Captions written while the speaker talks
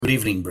Good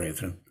evening,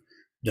 brethren.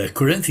 The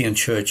Corinthian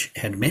church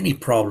had many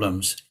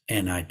problems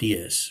and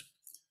ideas.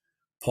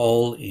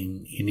 Paul,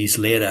 in his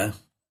letter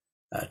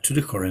to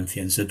the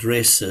Corinthians,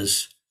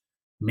 addresses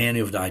many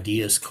of the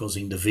ideas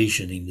causing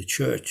division in the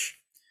church.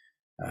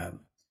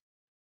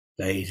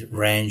 They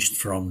ranged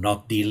from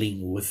not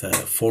dealing with a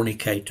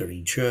fornicator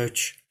in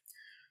church,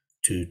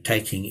 to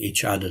taking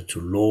each other to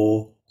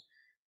law,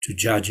 to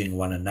judging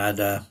one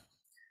another,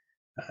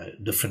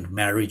 different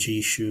marriage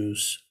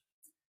issues,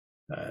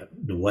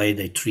 the way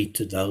they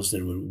treated those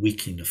that were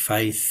weak in the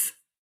faith,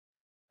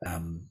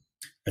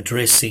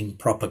 addressing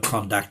proper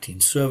conduct in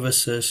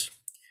services,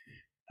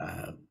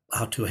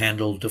 how to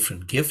handle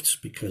different gifts,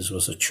 because it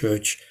was a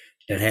church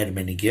that had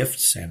many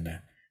gifts, and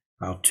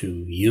how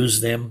to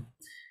use them.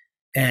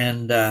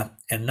 And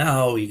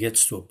now it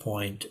gets to a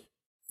point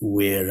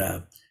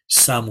where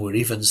some were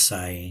even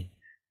saying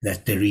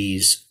that there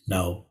is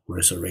no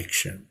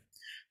resurrection.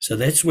 So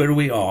that's where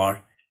we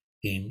are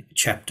in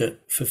chapter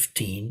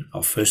 15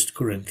 of 1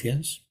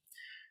 Corinthians,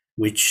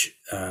 which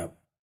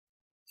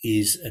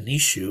is an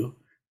issue,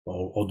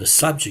 or the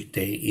subject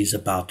there is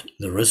about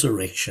the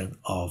resurrection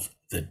of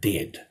the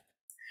dead.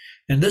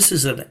 And this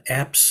is an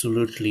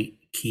absolutely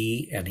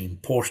key and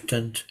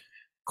important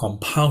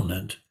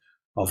component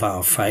of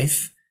our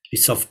faith.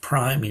 It's of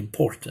prime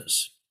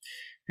importance.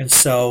 And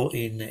so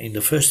in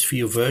the first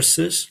few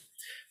verses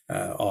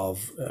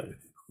of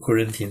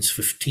Corinthians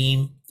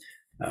 15,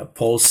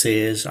 Paul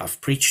says, I've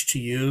preached to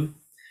you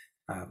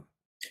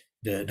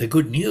the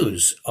good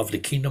news of the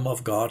kingdom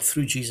of God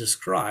through Jesus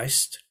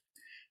Christ,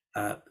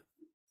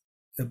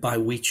 by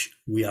which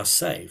we are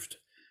saved.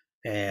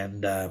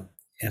 And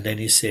then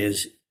he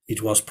says,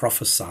 it was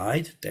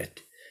prophesied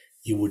that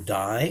he would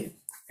die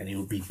and he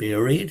would be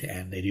buried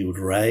and that he would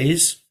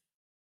rise.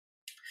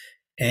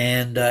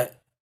 And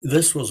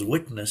this was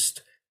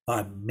witnessed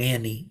by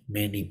many,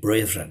 many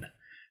brethren.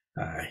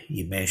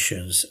 He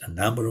mentions a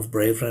number of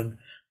brethren,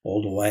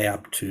 all the way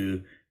up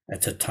to,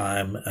 at the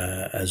time,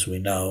 as we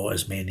know,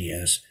 as many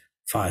as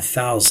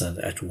 5,000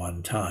 at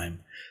one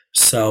time.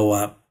 So,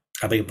 I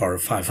beg your pardon,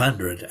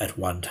 500 at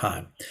one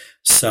time.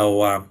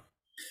 So,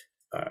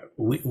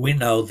 we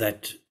know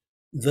that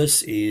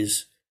this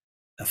is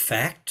a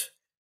fact.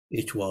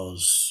 It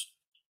was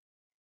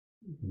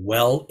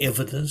well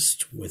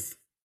evidenced with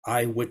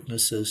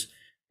eyewitnesses.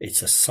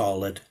 It's a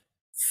solid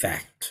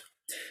fact.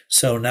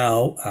 So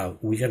now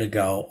we're going to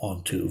go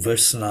on to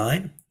verse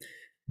 9,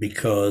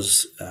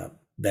 because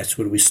that's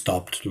where we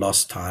stopped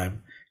last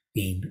time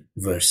in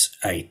verse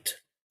 8.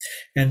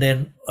 And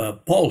then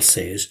Paul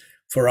says,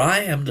 for I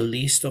am the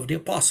least of the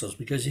apostles,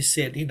 because he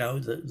said,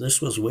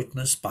 this was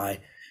witnessed by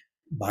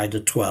the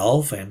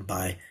 12 and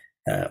by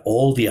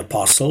all the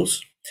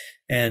apostles.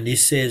 And he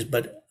says,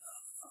 but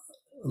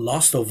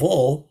last of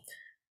all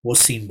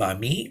was seen by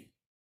me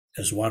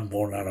as one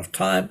born out of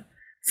time,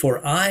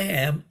 for I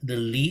am the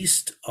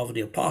least of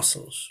the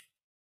apostles,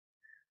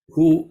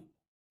 who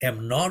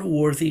am not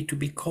worthy to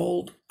be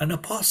called an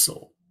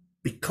apostle,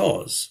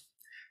 because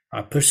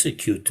I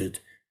persecuted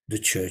the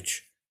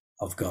church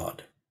of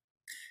God.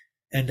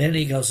 And then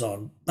he goes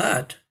on,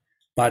 but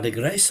by the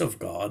grace of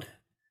God,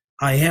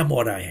 I am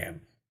what I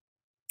am.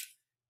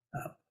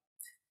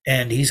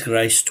 And his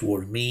grace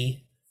toward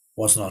me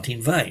was not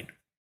in vain.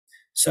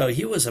 So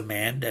he was a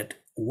man that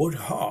worked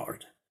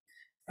hard.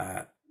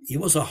 He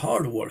was a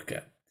hard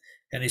worker.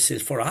 And he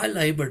says, for I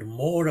labored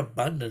more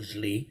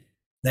abundantly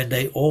than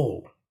they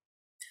all.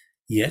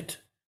 Yet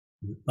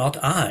not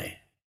I,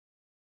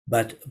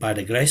 but by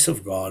the grace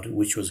of God,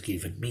 which was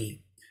given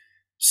me.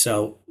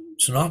 So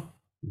it's not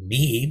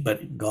me,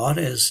 but God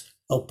has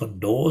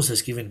opened doors,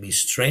 has given me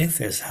strength,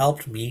 has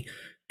helped me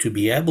to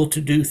be able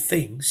to do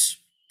things.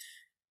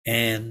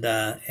 And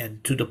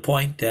to the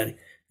point that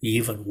he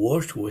even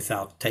worked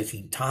without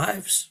taking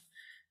tithes,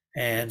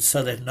 and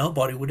so that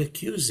nobody would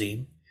accuse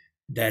him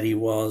that he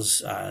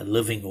was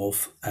living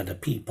off other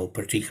people,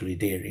 particularly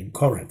there in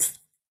Corinth.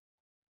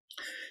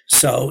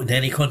 So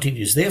then he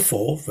continues,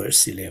 therefore,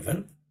 verse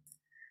 11,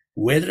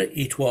 whether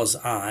it was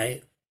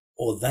I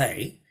or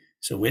they,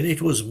 so whether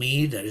it was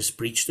me that has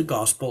preached the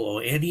gospel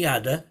or any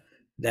other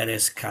that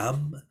has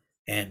come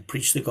and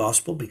preached the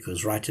gospel,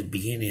 because right at the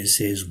beginning it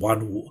says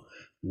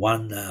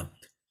one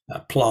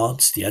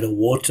plants, the other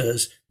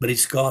waters, but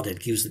it's God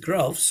that gives the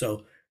growth.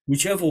 So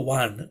whichever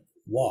one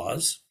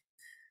was,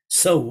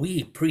 so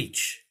we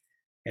preach,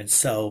 and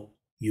so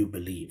you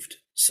believed.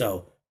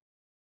 So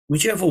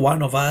whichever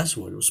one of us,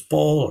 whether it was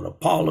Paul or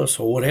Apollos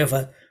or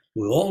whatever,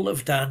 we all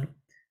have done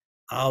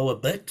our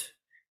bit,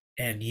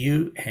 and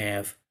you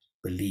have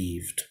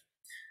believed.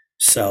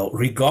 So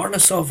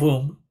regardless of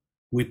whom,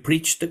 we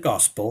preach the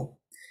gospel.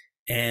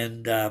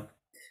 And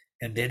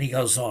then he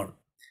goes on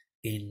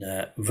in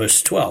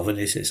verse 12, and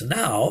he says,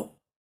 now,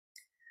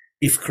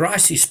 if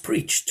Christ is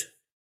preached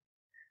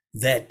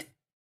that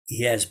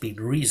he has been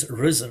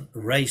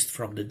raised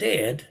from the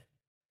dead,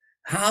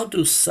 how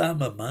do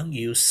some among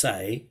you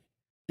say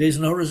there's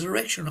no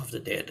resurrection of the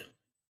dead?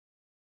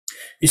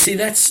 You see,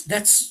 that's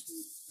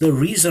the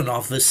reason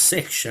of this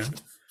section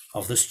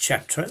of this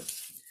chapter.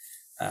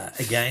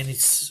 Again,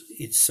 it's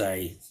it's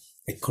a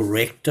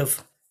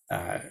corrective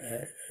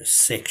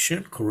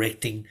section,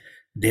 correcting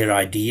their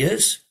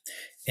ideas.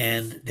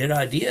 And their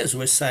ideas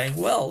were saying,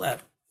 well,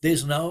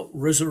 there's no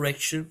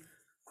resurrection.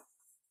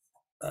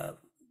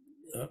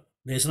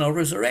 There's no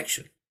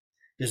resurrection.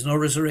 There's no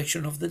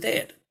resurrection of the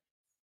dead.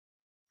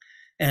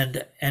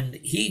 And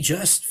he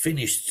just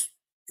finished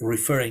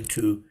referring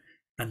to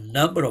a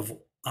number of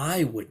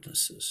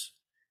eyewitnesses,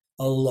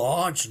 a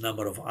large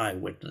number of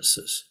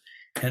eyewitnesses.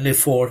 And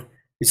therefore,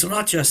 it's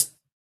not just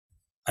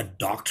a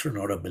doctrine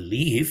or a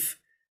belief,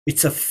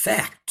 it's a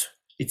fact.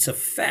 It's a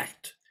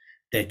fact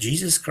that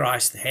Jesus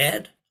Christ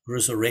had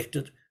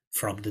resurrected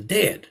from the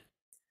dead,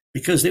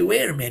 because there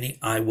were many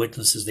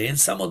eyewitnesses there, and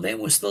some of them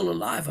were still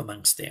alive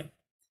amongst them.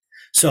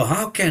 So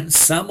how can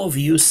some of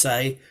you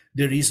say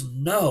there is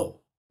no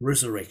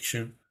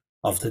resurrection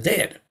of the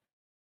dead?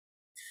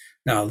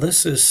 Now,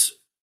 this is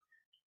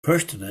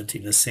pertinent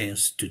in a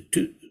sense to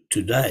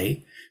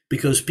today,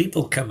 because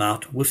people come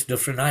out with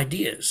different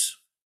ideas,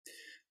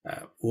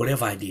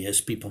 whatever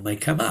ideas people may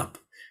come up.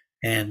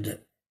 And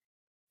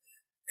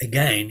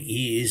again,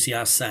 he is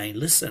here saying,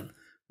 listen,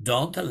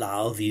 don't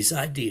allow these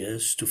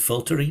ideas to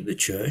filter in the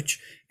church.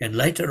 And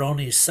later on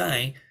he's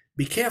saying,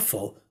 be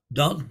careful,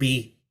 don't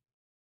be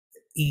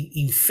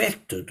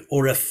infected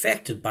or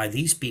affected by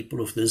these people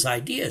with these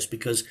ideas,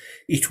 because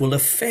it will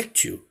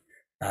affect you.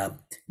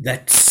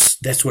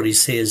 That's what he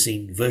says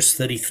in verse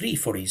 33,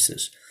 for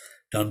instance.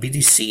 Don't be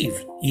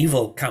deceived.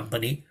 Evil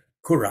company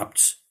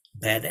corrupts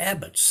bad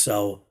habits.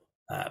 So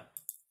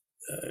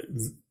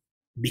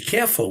be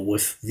careful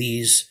with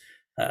these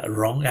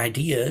wrong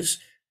ideas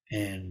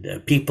and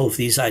people with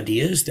these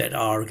ideas that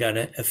are going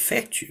to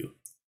affect you.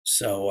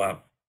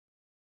 So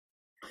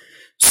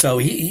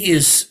he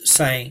is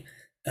saying,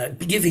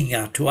 giving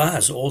out to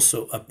us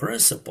also a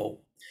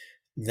principle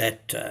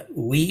that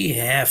we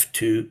have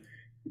to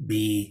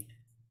be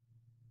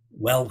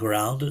well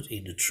grounded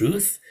in the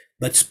truth,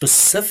 but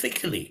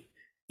specifically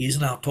he's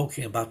now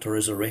talking about the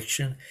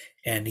resurrection,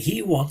 and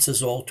he wants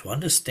us all to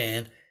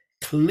understand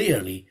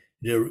clearly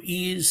there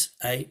is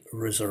a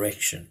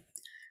resurrection.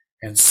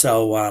 And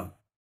so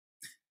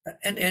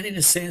and in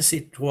a sense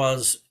it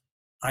was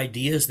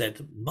ideas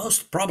that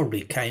most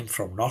probably came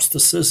from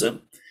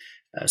Gnosticism,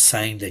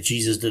 saying that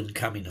Jesus didn't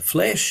come in the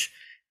flesh,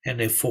 and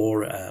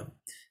therefore a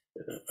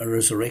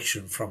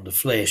resurrection from the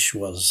flesh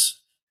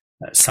was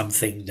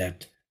something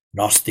that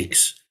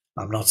Gnostics,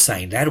 I'm not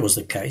saying that was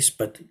the case,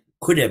 but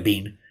could have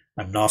been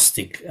a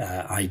Gnostic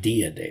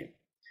idea there.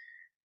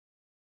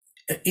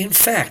 In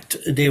fact,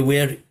 there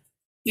were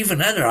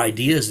even other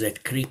ideas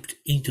that crept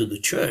into the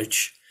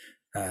church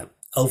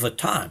over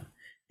time.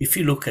 If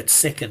you look at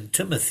 2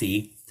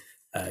 Timothy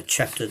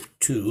chapter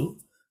 2,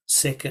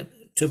 2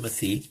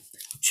 Timothy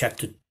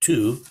chapter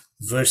 2,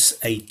 verse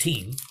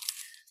 18,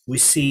 we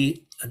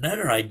see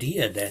another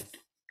idea that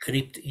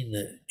crept in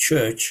the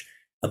church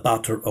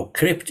about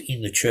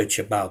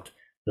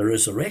the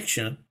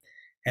resurrection.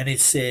 And it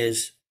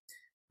says,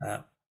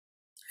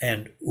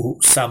 and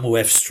some who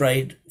have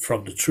strayed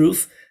from the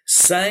truth,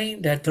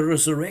 saying that the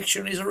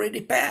resurrection is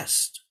already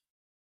past.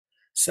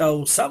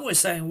 So some were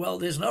saying, well,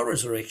 there's no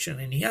resurrection.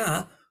 And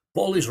here,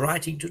 Paul is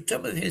writing to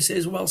Timothy and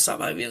says, well,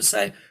 some of you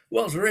say,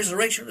 well, the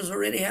resurrection has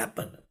already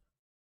happened.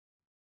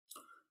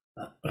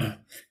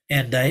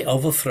 And they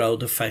overthrow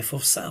the faith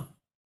of some.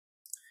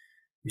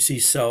 You see,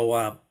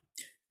 so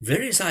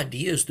various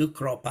ideas do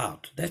crop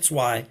out. That's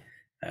why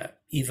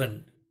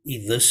even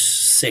in this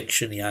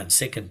section here in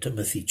 2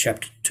 Timothy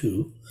chapter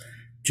 2,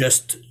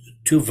 just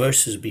 2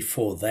 verses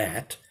before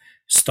that,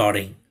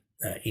 starting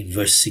in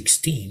verse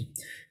 16,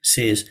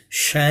 says,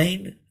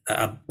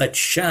 but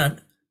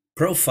shun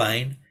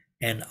profane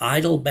and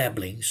idle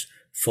babblings,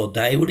 for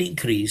they will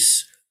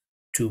increase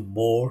to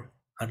more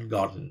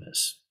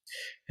ungodliness.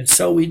 And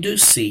so we do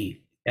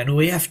see, and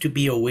we have to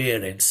be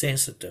aware and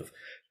sensitive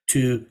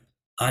to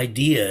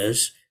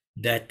ideas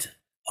that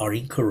are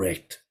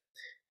incorrect.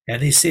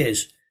 And he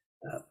says,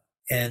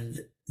 and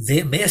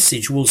their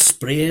message will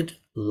spread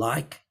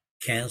like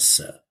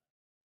cancer.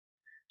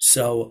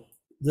 So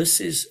this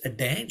is a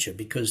danger,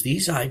 because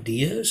these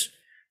ideas,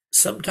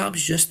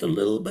 sometimes just a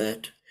little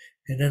bit,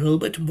 and a little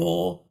bit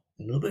more,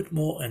 a little bit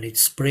more, and it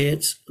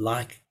spreads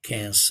like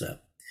cancer.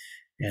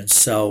 And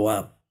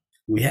so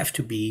we have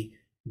to be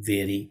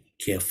very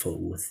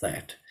careful with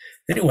that.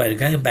 Anyway,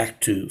 going back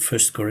to 1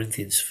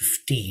 Corinthians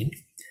 15,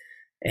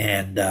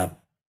 and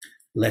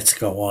let's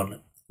go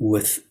on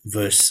with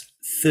verse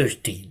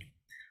 13.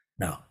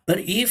 Now, but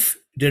if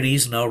there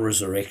is no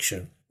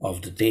resurrection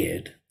of the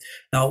dead,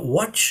 now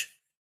watch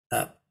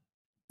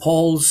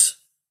Paul's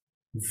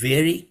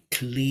very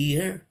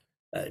clear,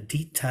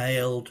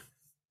 detailed,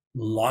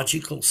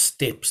 logical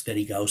steps that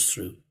he goes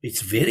through.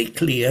 It's very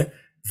clear,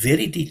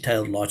 very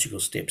detailed, logical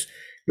steps.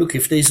 Look,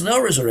 if there's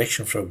no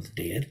resurrection from the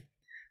dead,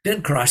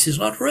 then Christ is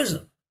not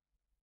risen.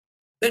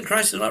 Then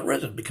Christ is not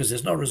risen, because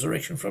there's no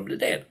resurrection from the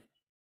dead.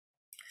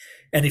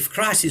 And if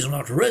Christ is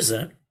not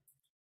risen,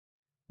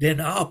 then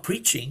our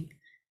preaching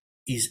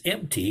is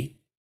empty,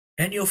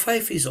 and your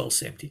faith is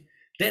also empty.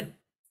 Then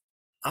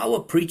our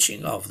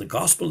preaching of the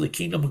gospel of the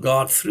kingdom of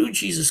God through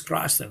Jesus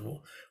Christ and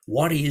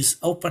what is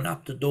open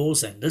up the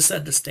doors and this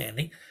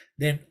understanding,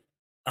 then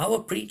our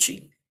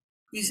preaching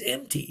is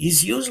empty,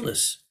 is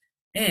useless.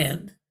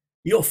 And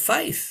your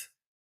faith,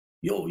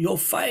 your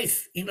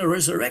faith in a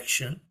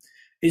resurrection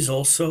is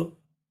also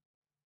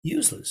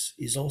useless,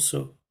 is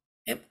also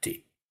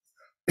empty.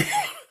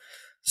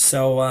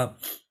 So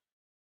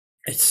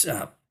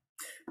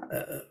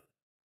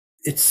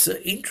it's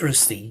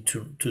interesting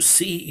to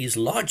see his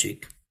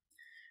logic,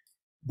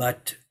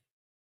 but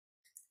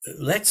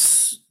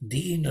let's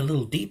dig in a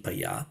little deeper,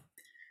 yeah.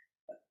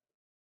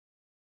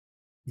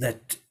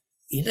 That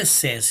in a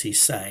sense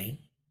he's saying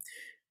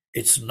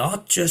it's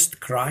not just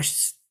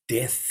Christ's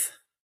death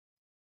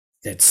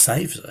that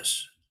saves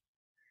us,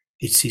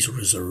 it's his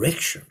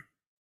resurrection.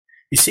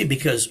 You see,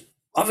 because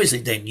obviously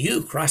they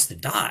knew Christ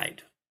had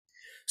died.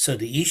 So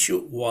the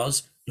issue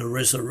was the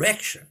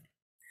resurrection.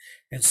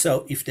 And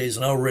so if there's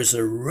no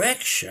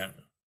resurrection,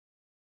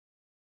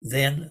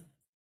 then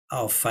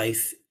our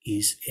faith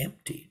is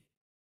empty.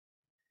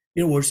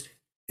 In other words,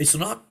 it's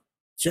not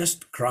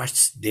just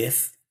Christ's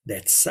death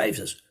that saves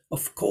us.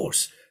 Of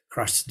course,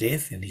 Christ's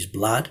death and his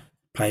blood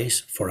pays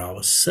for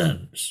our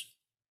sins.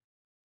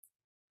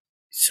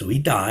 So he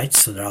died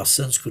so that our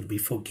sins could be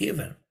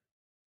forgiven.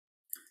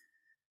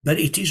 But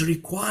it is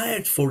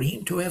required for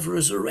him to have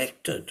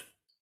resurrected,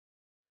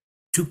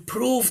 to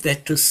prove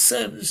that the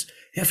sins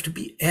have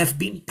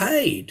been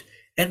paid,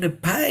 and are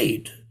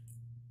paid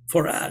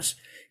for us.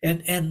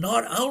 And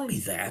not only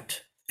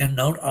that,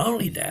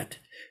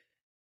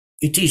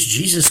 it is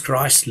Jesus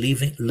Christ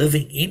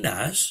living in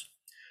us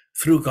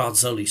through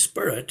God's Holy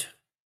Spirit,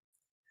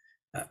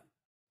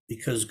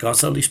 because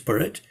God's Holy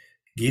Spirit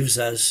gives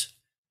us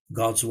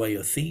God's way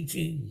of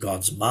thinking,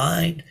 God's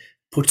mind,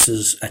 puts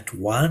us at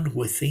one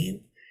with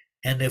him,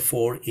 and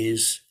therefore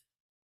is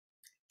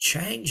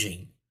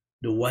changing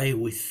the way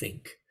we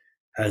think.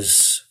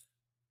 As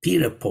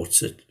Peter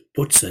puts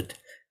it,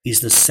 is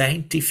the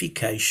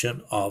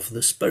sanctification of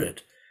the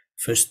Spirit.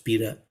 1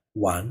 Peter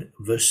 1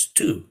 verse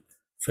 2.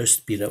 1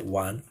 Peter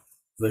 1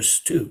 verse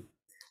 2.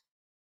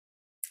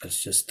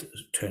 Let's just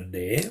turn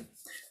there,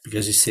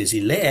 because it says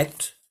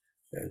elect,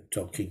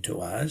 talking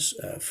to us,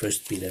 1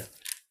 Peter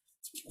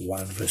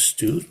 1 verse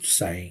 2,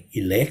 saying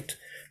elect,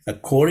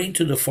 according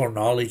to the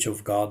foreknowledge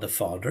of God the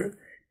Father,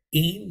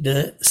 in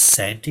the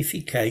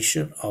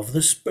sanctification of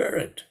the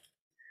Spirit,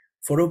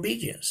 for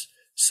obedience.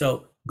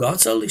 So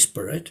God's Holy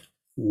Spirit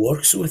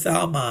works with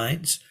our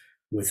minds,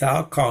 with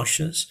our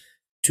conscience,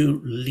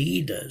 to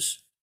lead us,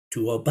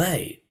 to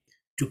obey,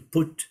 to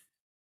put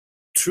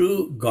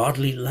true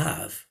godly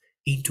love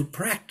into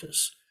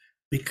practice,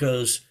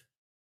 because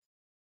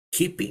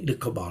keeping the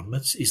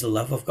commandments is the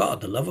love of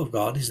God. The love of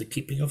God is the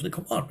keeping of the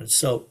commandments.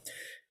 So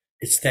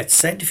it's that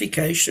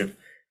sanctification,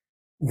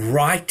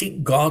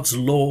 writing God's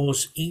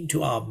laws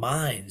into our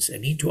minds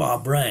and into our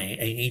brain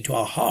and into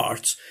our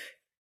hearts,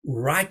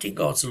 writing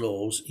God's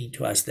laws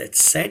into us, that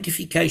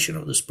sanctification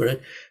of the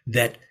Spirit,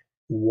 that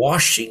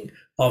washing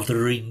of the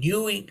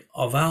renewing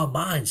of our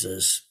minds,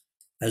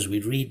 as we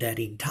read that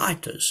in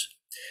Titus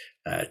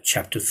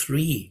chapter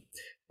 3,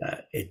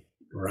 it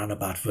run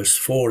about verse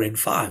 4 and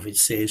 5, it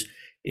says,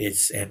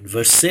 and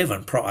verse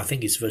 7, I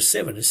think it's verse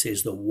 7, it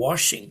says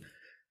washing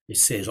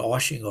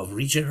of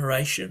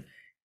regeneration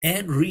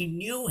and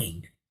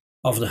renewing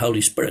of the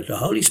Holy Spirit. The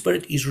Holy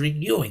Spirit is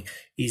renewing,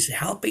 is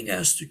helping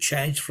us to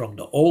change from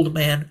the old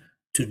man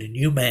to the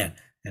new man.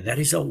 And that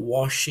is a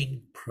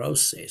washing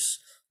process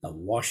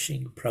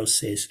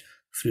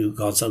through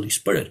God's Holy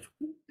Spirit.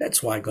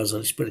 That's why God's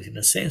Holy Spirit, in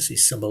a sense,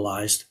 is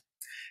symbolized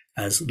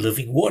as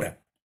living water.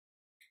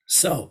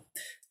 So,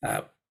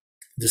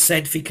 the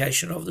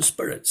sanctification of the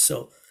Spirit.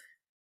 So,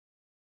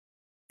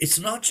 it's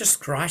not just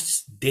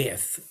Christ's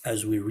death,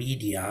 as we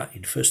read here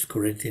in 1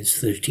 Corinthians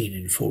 13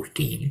 and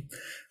 14,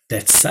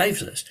 that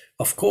saves us.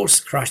 Of course,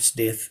 Christ's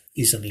death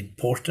is an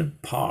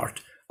important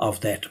part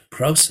of that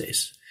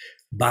process,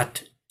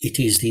 but it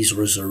is his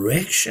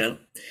resurrection,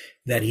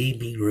 that he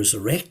being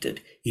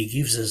resurrected, he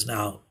gives us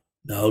now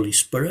the Holy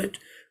Spirit,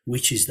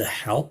 which is the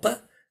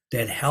helper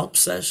that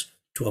helps us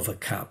to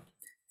overcome.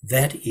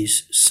 That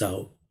is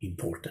so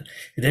important.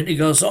 And then he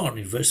goes on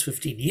in verse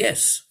 15,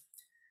 yes,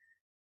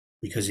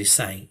 because he's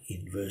saying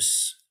in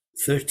verse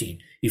 13,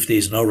 if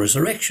there's no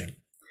resurrection,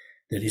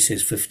 then he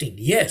says 15,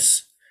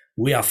 yes,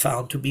 we are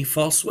found to be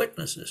false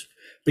witnesses,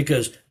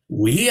 because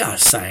we are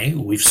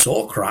saying we've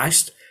saw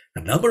Christ.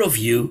 A number of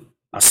you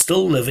are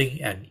still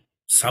living, and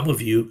some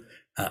of you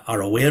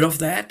are aware of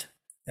that.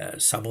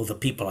 Some of the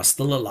people are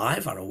still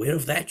alive, are aware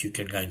of that. You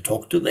can go and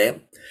talk to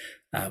them.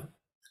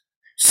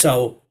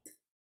 So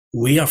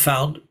we are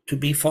found to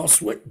be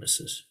false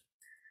witnesses,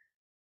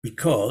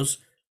 because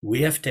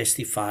we have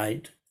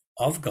testified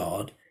of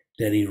God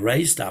that he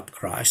raised up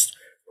Christ,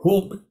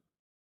 whom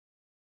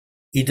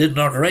he did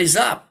not raise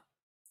up,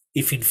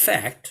 if in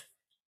fact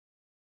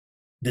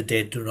the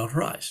dead do not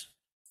rise.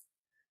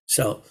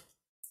 So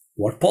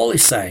what Paul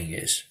is saying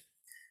is,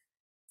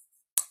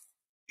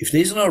 if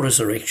there's no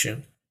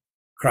resurrection,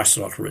 Christ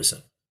is not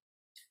risen,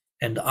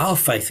 and our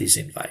faith is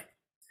in vain.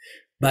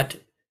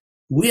 But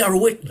we are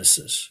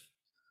witnesses.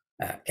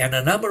 And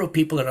a number of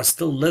people that are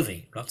still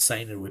living, not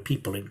saying there were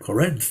people in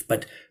Corinth,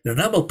 but the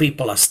number of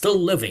people are still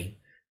living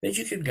that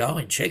you can go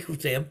and check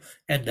with them,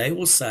 and they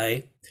will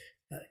say,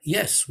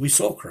 yes, we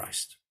saw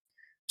Christ.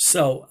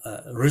 So,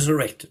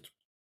 resurrected.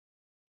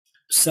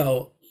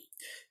 So,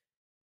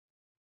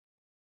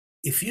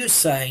 if you're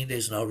saying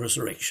there's no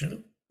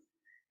resurrection,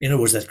 in other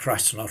words, that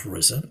Christ is not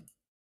risen,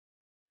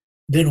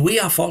 then we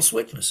are false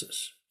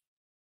witnesses.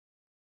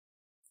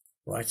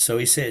 Right? So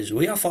he says,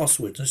 we are false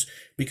witnesses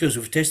because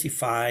we've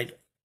testified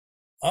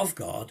of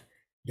God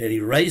that he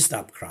raised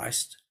up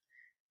Christ.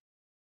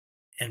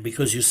 And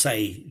because you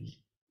say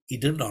he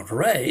did not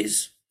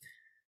raise,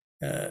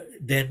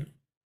 then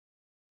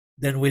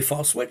we're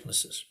false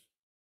witnesses.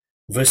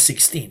 Verse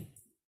 16.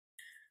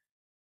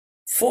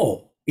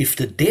 For if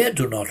the dead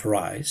do not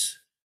rise,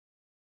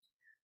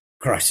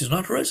 Christ is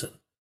not risen.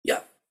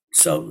 Yeah.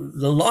 So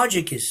the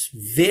logic is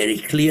very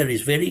clear,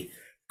 is very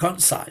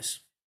concise.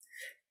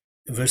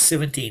 Verse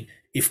 17,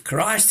 if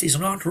Christ is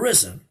not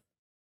risen,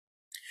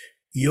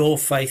 your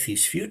faith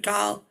is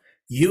futile,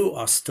 you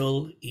are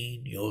still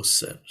in your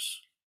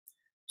sins.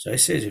 So he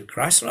says, if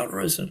Christ is not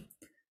risen,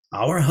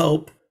 our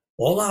hope,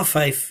 all our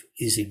faith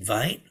is in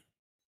vain,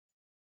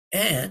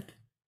 and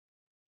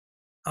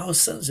our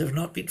sins have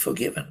not been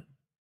forgiven.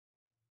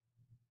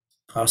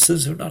 Our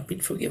sins have not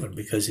been forgiven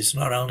because it's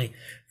not only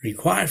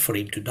required for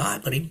him to die,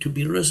 but him to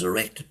be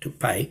resurrected to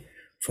pay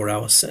for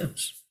our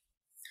sins.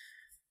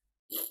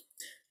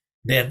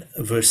 Then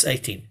verse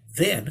 18,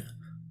 then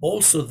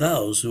also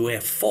those who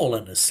have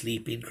fallen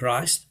asleep in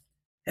Christ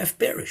have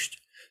perished.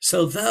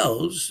 So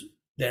those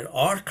that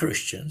are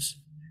Christians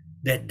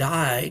that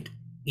died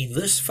in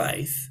this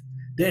faith,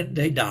 then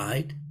they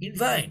died in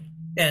vain.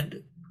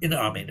 And, they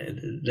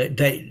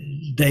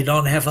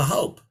don't have a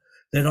hope.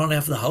 They don't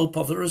have the hope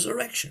of the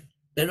resurrection.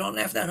 They don't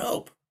have that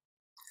hope.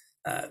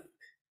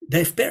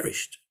 They've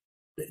perished.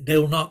 They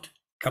will not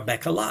come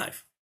back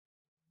alive.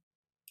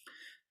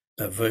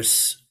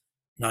 Verse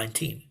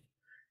 19.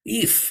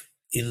 If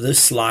in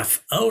this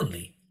life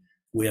only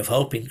we have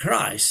hope in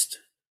Christ,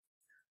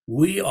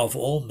 we are of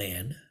all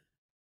men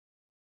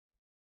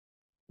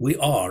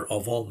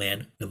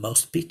the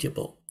most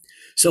pitiable.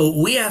 So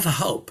we have a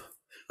hope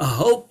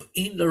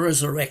in the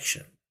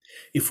resurrection.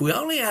 If we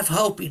only have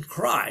hope in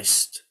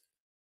Christ,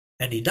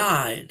 and he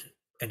died,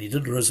 and he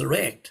didn't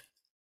resurrect,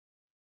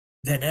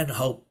 then that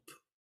hope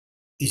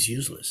is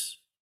useless.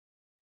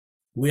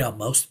 We are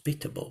most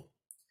pitiable.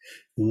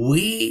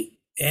 We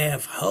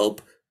have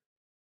hope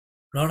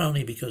not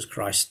only because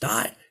Christ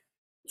died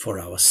for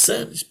our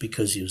sins,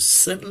 because he was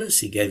sinless,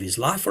 he gave his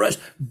life for us,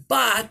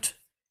 but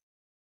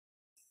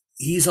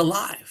he's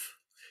alive.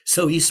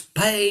 So he's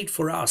paid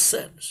for our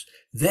sins.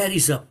 That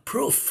is a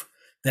proof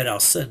that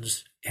our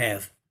sins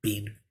have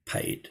been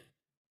paid.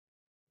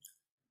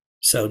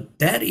 So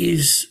that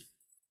is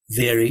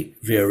very,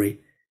 very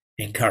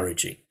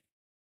encouraging.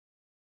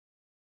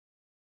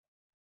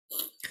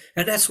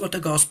 And that's what the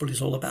gospel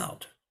is all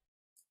about.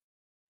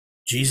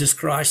 Jesus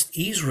Christ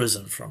is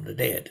risen from the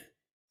dead.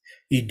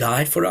 He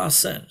died for our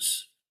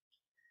sins.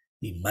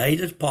 He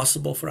made it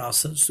possible for our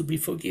sins to be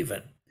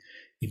forgiven.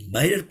 He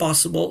made it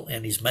possible,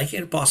 and he's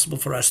making it possible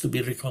for us to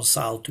be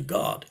reconciled to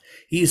God.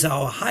 He is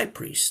our high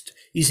priest.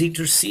 He's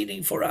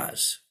interceding for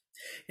us.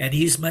 And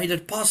he's made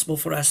it possible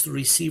for us to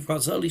receive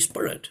God's Holy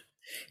Spirit.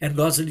 And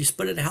God's Holy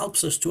Spirit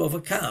helps us to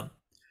overcome,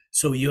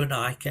 so you and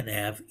I can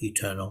have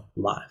eternal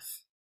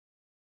life.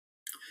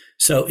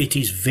 So it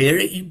is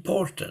very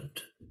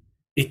important.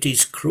 It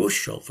is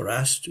crucial for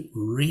us to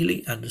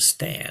really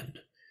understand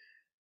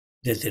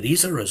that there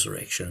is a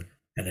resurrection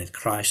and that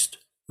Christ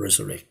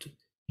resurrected.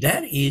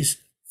 That is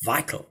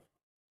vital.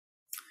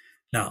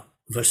 Now,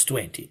 verse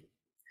 20.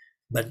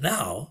 But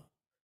now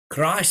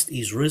Christ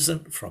is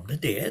risen from the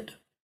dead.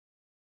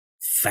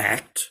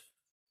 Fact.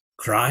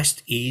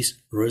 Christ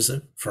is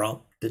risen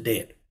from the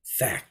dead.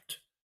 Fact.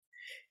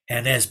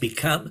 And has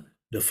become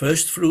the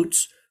first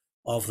fruits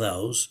of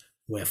those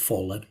who have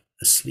fallen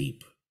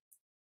asleep.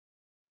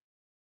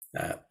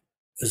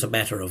 As a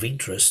matter of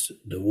interest,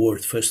 the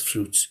word first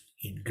fruits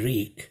in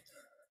Greek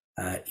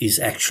is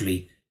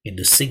actually in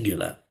the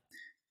singular.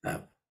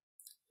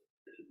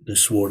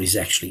 This word is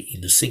actually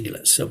in the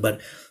singular. So,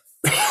 but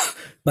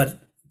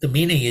the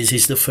meaning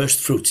is the first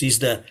fruits. He's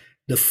the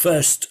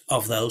first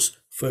of those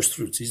first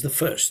fruits. He's the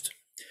first.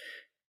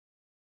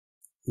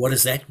 What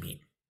does that mean?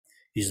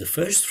 He's the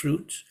first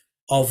fruit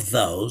of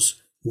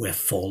those who have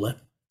fallen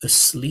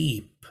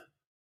asleep.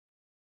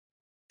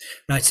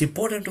 Now, it's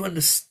important to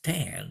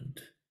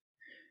understand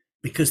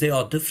because there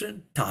are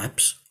different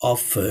types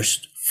of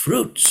first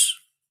fruits.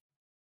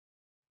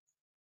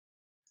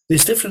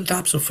 There's different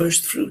types of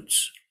first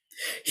fruits.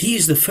 He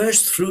is the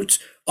first fruits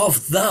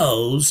of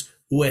those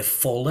who have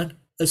fallen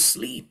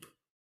asleep.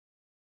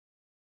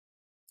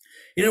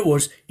 In other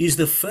words, he's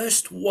the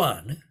first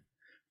one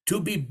to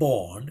be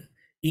born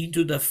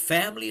into the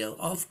family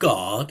of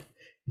God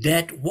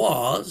that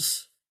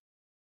was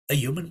a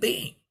human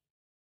being.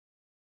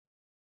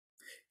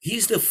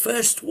 He's the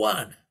first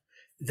one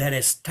that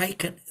has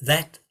taken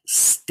that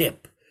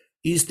step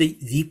is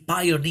the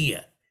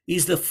pioneer,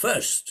 is the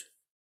first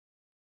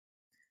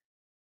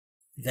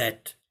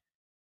that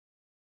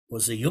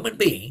was a human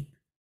being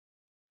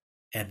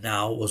and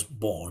now was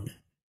born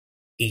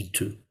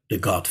into the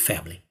God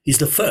family. He's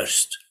the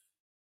first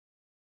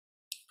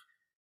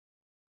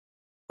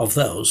of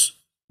those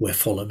who have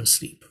fallen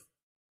asleep.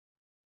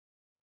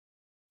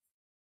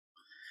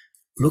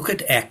 Look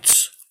at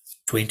Acts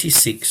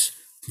 26,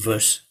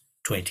 verse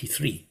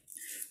 23.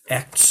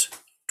 Acts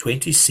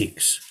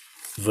 26,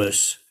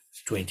 verse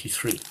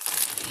 23.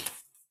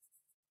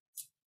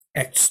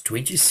 Acts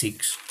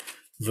 26,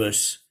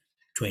 verse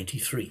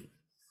 23.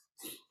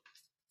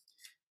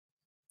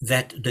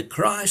 That the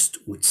Christ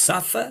would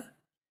suffer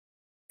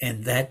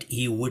and that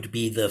he would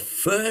be the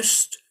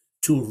first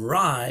to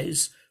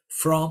rise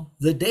from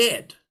the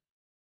dead.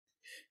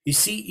 You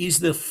see, he's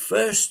the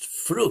first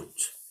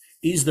fruit.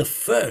 He's the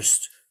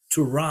first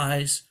to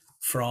rise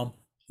from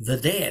the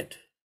dead.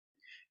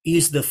 He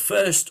is the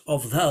first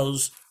of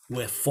those who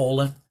have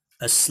fallen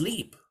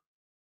asleep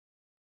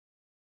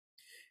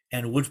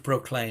and would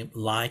proclaim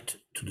light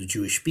to the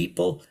Jewish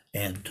people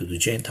and to the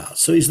Gentiles.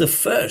 So he's the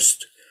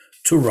first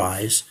to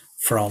rise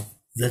from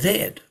the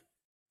dead.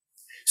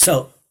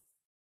 So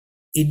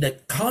in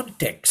the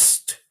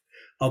context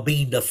of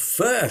being the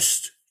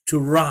first to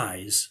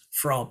rise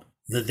from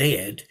the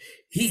dead,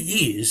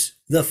 he is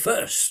the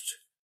first.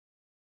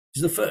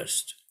 He's the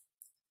first.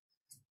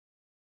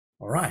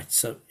 All right,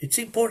 so it's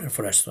important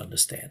for us to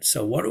understand.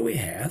 So what do we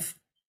have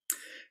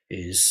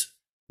is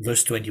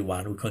verse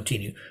 21, we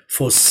continue.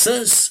 For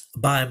since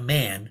by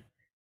man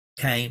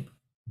came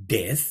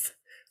death,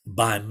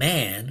 by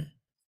man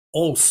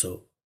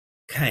also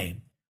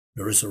came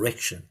the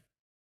resurrection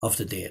of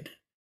the dead.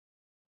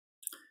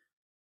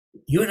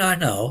 You and I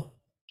know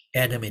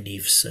Adam and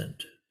Eve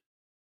sinned,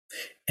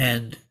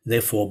 and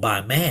therefore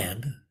by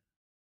man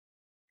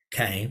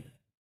came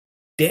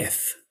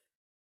death.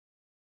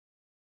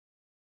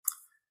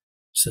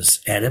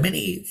 Since Adam and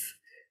Eve,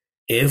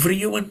 every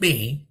human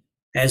being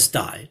has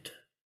died.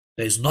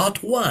 There's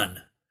not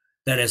one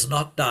that has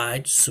not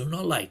died sooner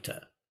or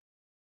later.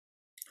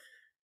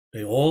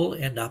 They all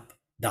end up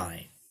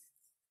dying.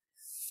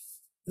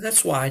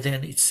 That's why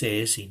then it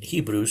says in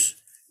Hebrews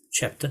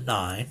chapter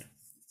 9,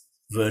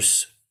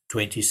 verse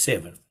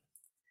 27.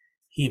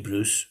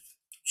 Hebrews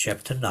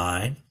chapter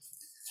 9,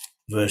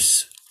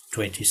 verse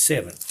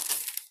 27.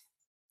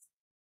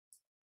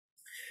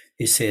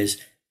 It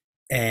says,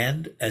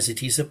 and as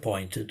it is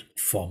appointed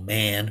for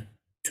man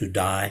to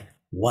die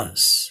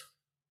once.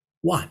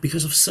 Why?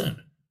 Because of sin.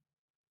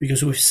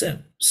 Because we've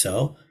sinned.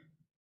 So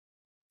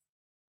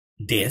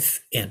death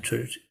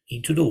entered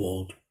into the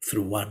world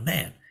through one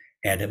man,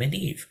 Adam and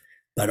Eve.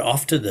 But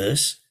after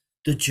this,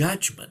 the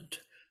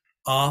judgment.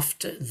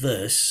 After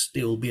this,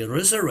 there will be a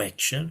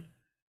resurrection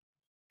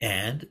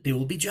and there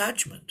will be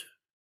judgment.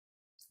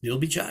 There will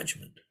be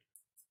judgment.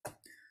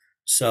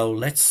 So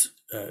let's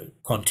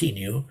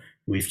continue.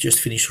 We've just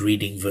finished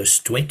reading verse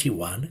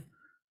 21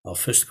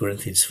 of 1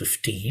 Corinthians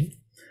 15.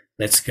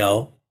 Let's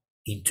go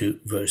into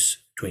verse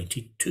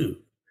 22.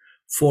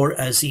 For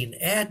as in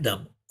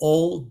Adam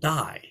all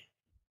die,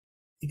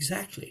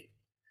 exactly,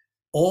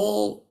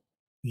 all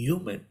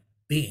human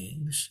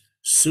beings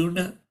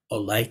sooner or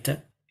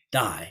later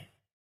die.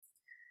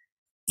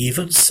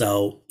 Even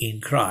so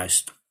in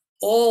Christ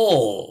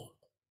all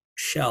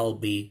shall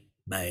be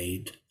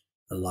made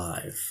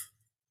alive.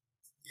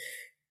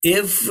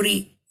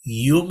 Every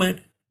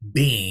human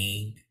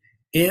being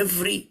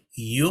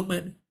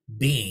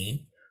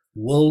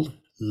will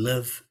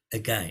live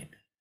again.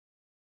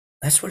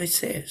 That's what it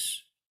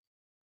says.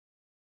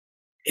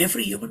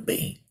 Every human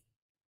being.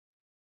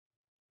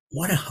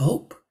 What a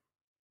hope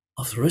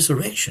of the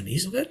resurrection,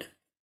 isn't it?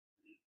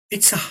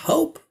 It's a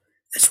hope.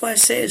 That's why it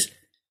says,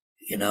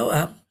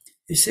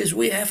 it says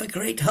we have a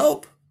great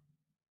hope.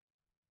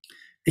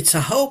 It's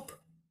a hope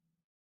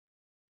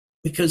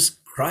because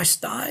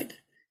Christ died.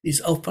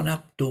 He's opened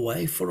up the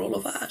way for all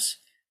of us.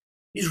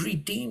 He's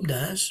redeemed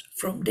us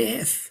from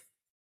death.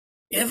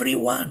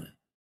 Everyone.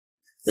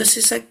 This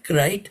is a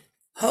great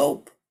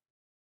hope.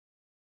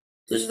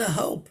 This is the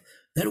hope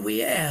that we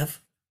have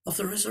of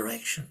the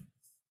resurrection.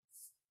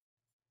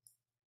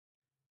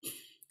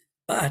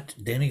 But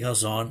then he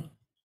goes on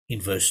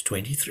in verse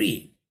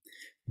 23.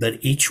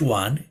 But each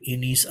one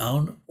in his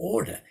own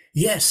order.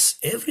 Yes,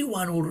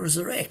 everyone will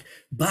resurrect,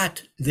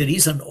 but there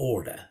is an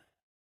order.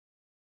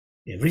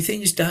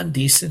 Everything is done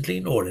decently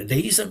in order. There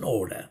is an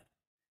order.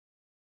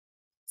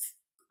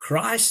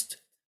 Christ,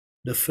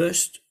 the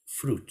first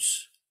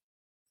fruits.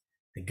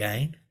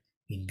 Again,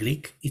 in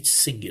Greek, it's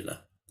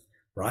singular,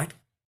 right?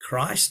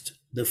 Christ,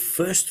 the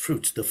first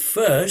fruits, the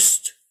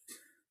first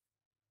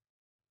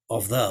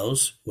of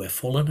those who have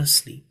fallen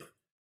asleep.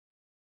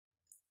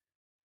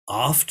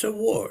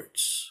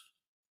 Afterwards,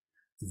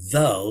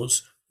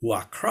 those who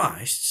are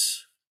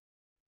Christ's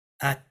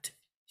at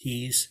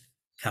his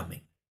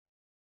coming.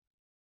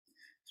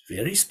 It's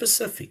very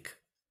specific.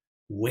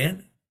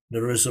 When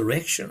the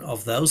resurrection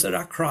of those that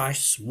are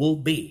Christ's will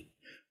be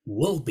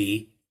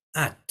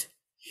at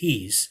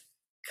his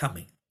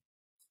coming.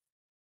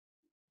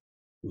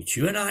 which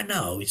you and I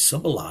know is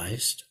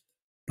symbolized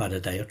by the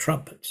day of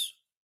trumpets.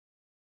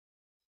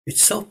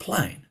 It's so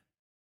plain.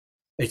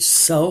 It's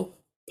so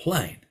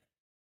plain.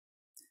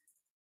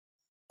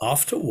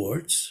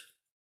 Afterwards,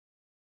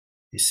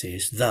 he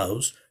says,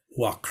 those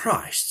who are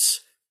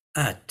Christ's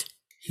at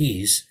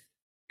his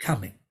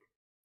coming.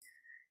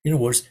 In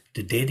other words,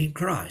 the dead in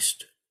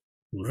Christ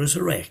will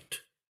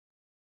resurrect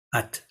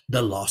at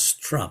the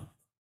last trump.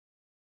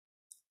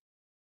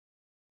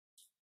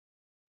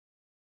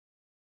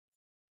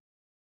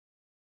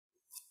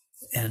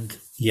 And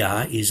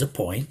is a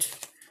point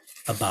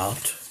about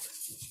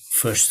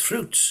first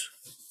fruits.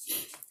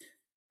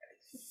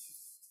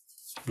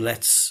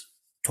 Let's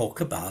talk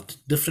about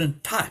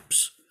different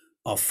types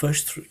of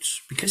first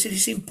fruits, because it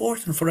is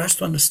important for us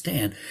to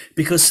understand,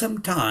 because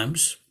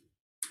sometimes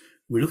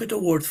we look at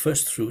the word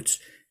first fruits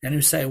and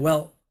we say,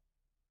 well,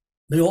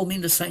 they all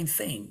mean the same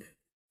thing.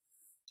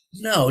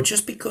 No,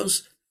 just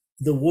because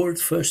the word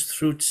first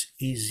fruits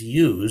is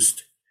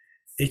used,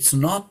 it's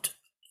not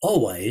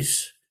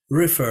always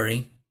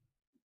referring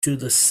to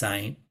the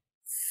same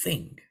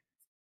thing.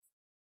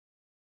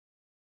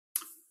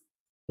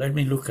 Let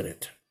me look at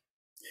it.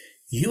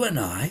 You and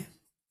I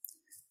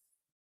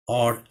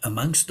are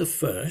amongst the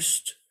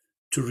first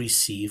to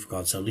receive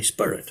God's Holy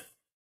Spirit.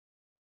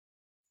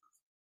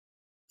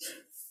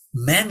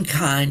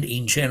 Mankind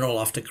in general,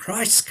 after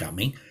Christ's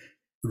coming,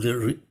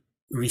 the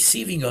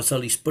receiving God's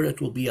Holy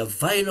Spirit will be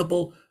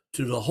available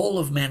to the whole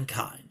of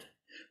mankind.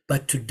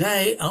 But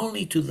today,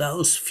 only to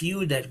those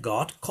few that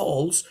God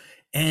calls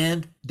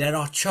and that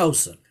are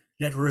chosen,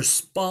 that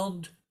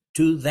respond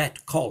to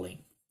that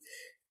calling.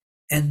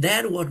 And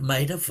that was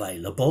made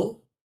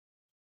available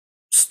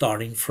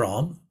starting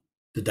from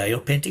the day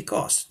of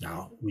Pentecost.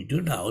 Now, we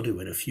do know there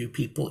were a few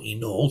people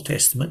in the Old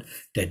Testament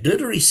that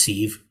did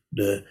receive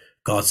the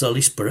God's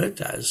Holy Spirit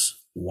as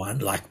one,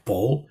 like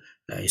Paul,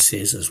 he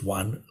says, as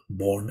one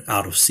born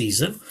out of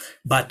season.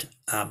 But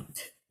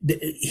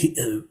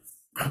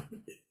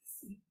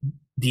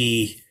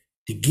the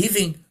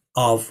giving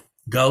of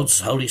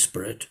God's Holy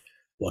Spirit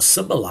was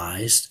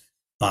symbolized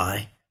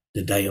by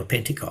the day of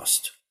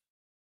Pentecost.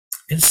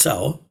 And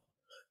so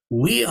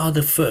we are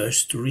the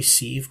first to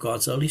receive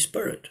God's Holy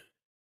Spirit.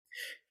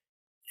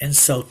 And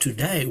so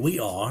today we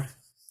are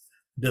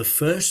the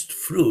first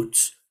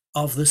fruits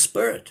of the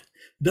Spirit,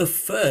 the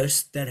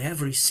first that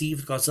have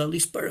received God's Holy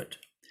Spirit.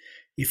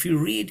 If you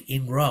read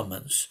in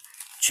Romans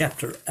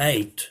chapter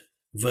 8,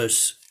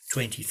 verse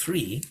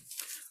 23,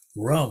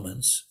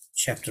 Romans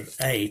chapter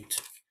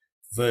 8,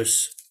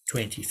 verse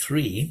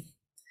 23,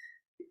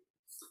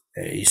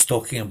 he's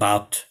talking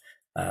about,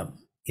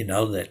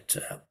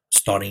 that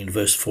starting in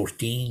verse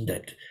 14,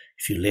 that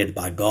if you're led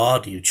by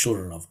God, you're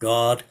children of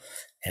God.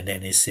 And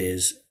then he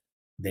says,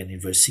 then in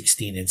verse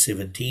 16 and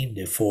 17,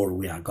 therefore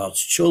we are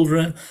God's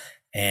children,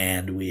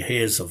 and we're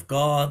heirs of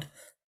God,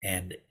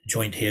 and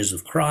joint heirs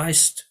of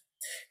Christ.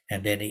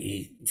 And then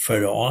he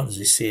further on,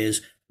 he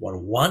says, what a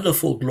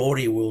wonderful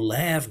glory we'll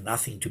have,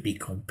 nothing to be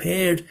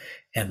compared.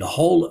 And the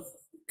whole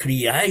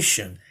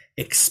creation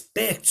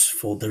expects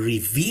for the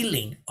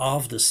revealing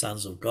of the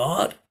sons of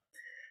God,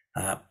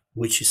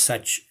 which is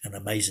such an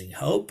amazing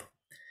hope.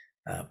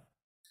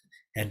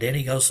 And then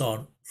he goes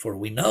on, for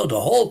we know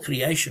the whole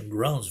creation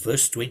groans,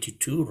 verse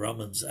 22,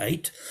 Romans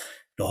 8,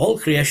 the whole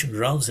creation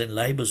groans and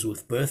labors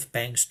with birth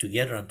pangs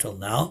together until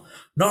now.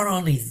 Not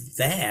only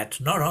that,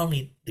 not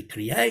only the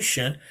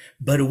creation,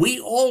 but we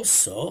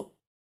also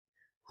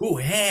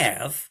we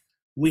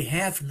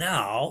have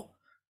now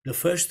the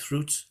first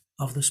fruits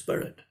of the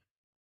Spirit.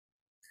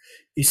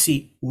 You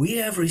see, we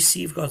have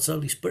received God's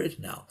Holy Spirit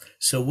now.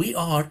 So we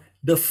are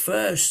the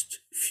first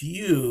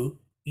few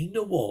in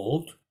the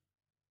world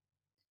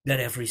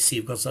that have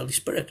received God's Holy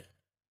Spirit.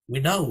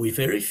 We know we're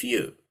very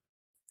few.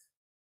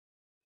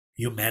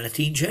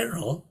 Humanity in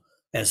general,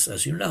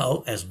 as you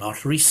know, has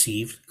not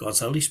received God's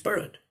Holy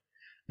Spirit.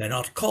 They're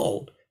not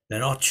called. They're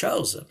not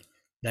chosen.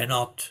 They're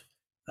not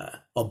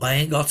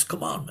obeying God's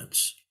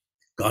commandments.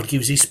 God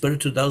gives his Spirit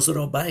to those that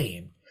obey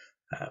him.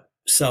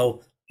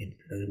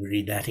 We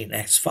read that in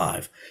Acts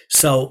 5.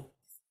 So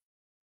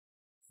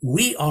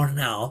we are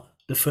now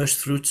the first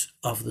fruits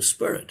of the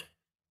Spirit.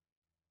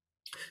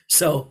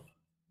 So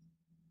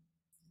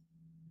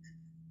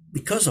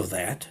because of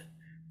that,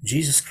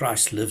 Jesus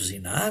Christ lives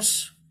in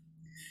us,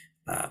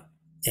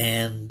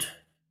 and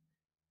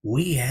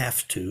we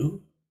have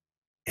to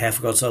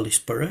have God's Holy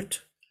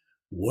Spirit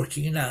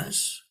working in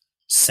us,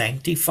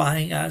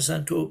 sanctifying us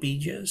unto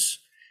obedience.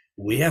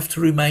 We have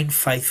to remain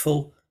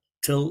faithful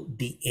till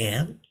the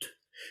end,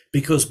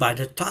 because by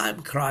the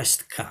time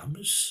Christ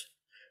comes,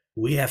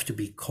 we have to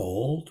be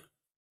called,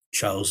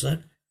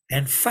 chosen,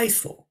 and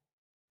faithful.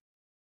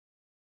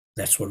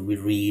 That's what we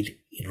read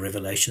in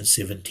Revelation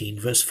 17,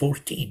 verse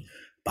 14.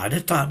 By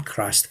the time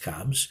Christ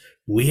comes,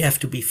 we have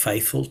to be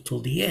faithful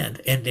till the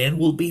end, and then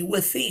we'll be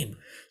with him.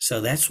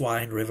 So that's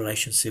why in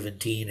Revelation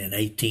 17 and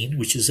 18,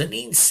 which is an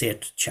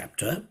inset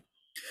chapter,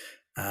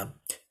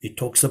 it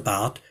talks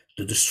about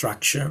the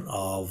destruction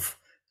of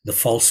the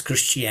false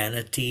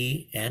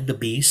Christianity and the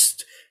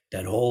beast,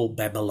 that whole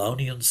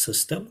Babylonian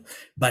system.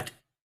 But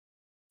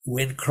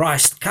when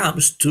Christ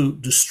comes to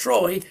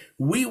destroy,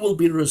 we will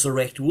be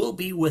resurrected, we'll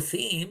be with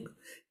him,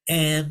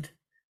 and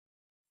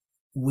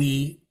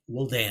we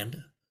will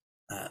then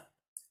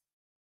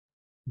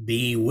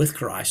be with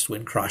Christ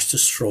when Christ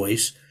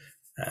destroys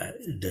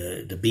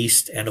the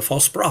beast and the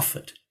false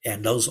prophet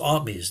and those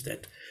armies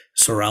that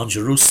surround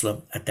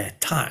Jerusalem at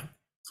that time.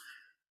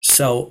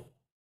 So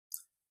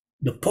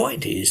the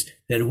point is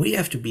that we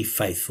have to be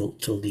faithful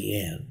till the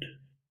end.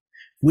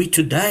 We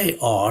today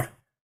are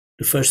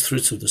the first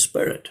fruits of the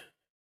Spirit.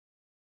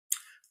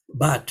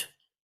 But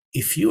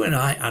if you and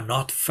I are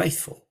not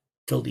faithful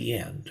till the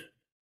end,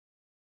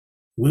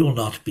 we will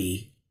not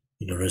be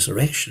in the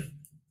resurrection.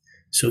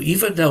 So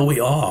even though we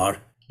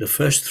are the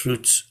first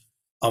fruits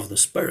of the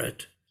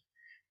Spirit,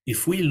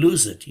 if we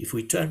lose it, if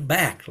we turn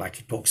back, like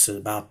it talks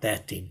about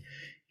that in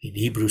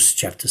Hebrews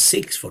chapter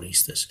 6, for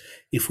instance,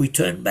 if we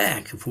turn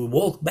back, if we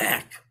walk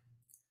back,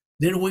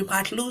 then we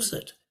might lose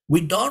it.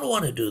 We don't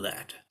want to do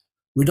that.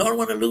 We don't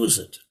want to lose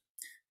it.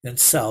 And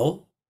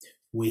so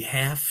we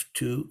have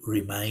to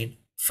remain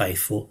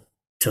faithful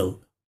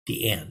till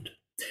the end.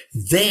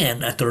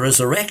 Then at the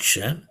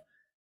resurrection,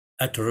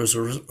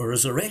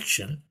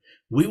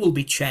 we will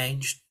be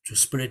changed to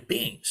spirit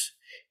beings.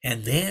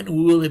 And then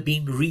we will have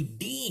been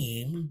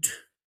redeemed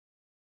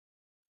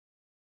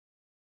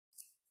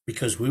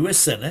because we were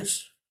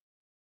sinners.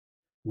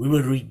 We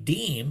were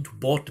redeemed,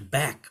 bought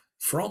back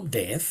from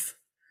death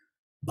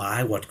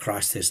by what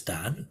Christ has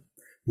done.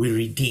 We're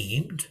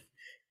redeemed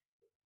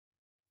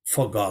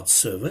for God's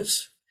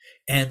service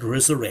and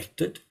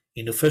resurrected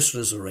in the first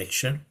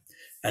resurrection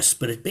as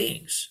spirit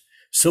beings.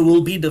 So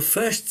we'll be the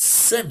first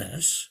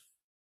sinners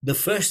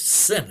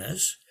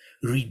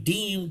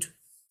redeemed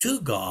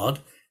to God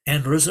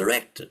and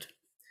resurrected.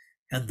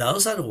 And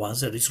those are the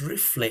ones that is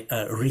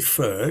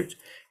referred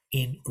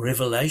in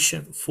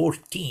Revelation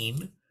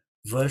 14,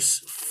 verse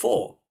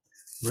 4.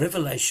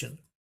 Revelation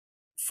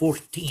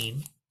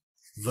 14,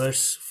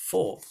 verse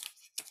 4.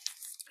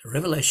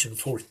 Revelation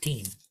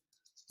 14,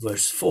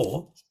 verse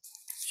 4.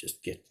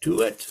 Just get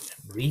to it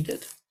and read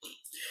it.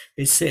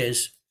 It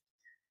says,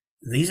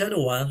 these are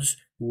the ones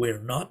who were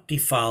not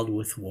defiled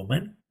with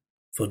woman,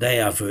 for they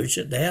are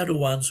virgin. They are the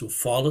ones who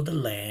follow the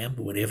Lamb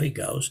wherever he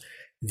goes.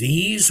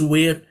 These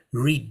were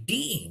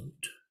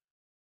redeemed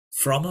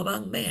from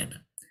among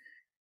men.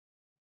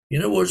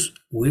 In other words,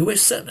 we were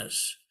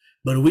sinners,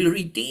 but we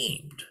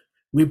redeemed.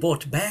 We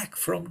bought back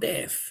from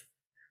death,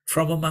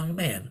 from among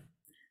men.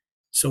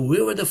 So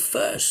we were the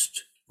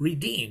first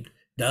redeemed.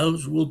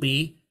 Those will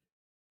be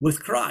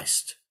with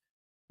Christ.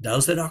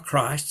 Those that are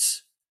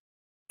Christ's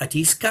at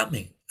his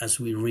coming, as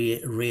we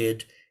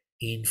read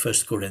in 1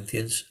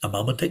 Corinthians a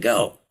moment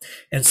ago.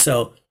 And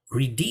so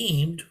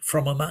redeemed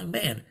from among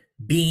men,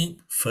 being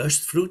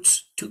first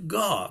fruits to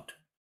God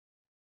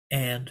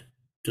and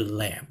to the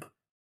Lamb.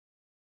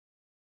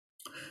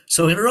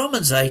 So in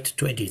Romans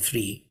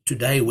 8:23,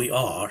 today we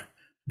are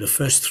the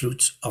first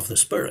fruits of the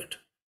Spirit.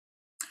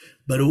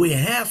 But we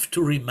have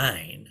to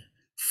remain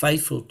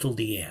faithful till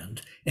the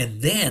end,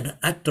 and then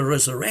at the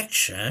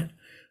resurrection,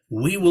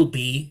 we will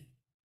be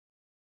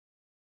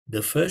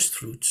the first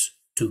fruits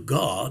to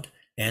God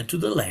and to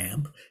the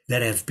Lamb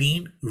that have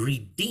been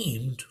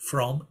redeemed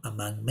from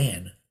among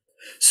men.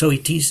 So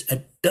it is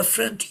a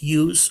different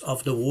use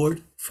of the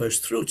word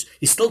first fruits.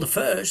 It's still the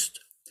first.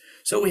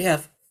 So we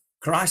have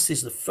Christ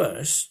is the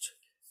first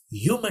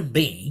human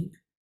being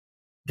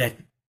that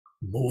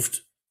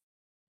moved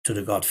to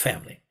the God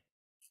family.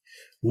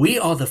 We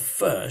are the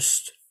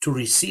first to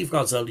receive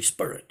God's Holy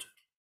Spirit.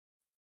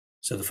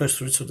 So the first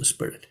fruits of the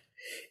Spirit.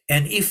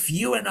 And if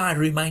you and I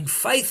remain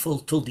faithful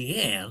till the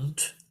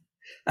end,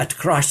 at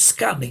Christ's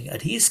coming,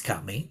 at his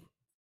coming,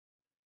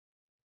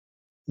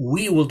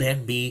 we will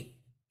then be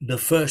the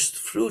first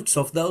fruits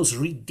of those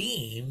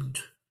redeemed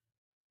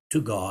to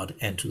God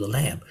and to the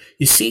Lamb.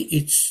 You see,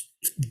 it's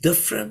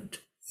different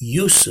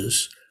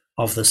uses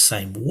of the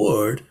same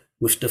word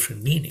with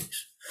different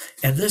meanings.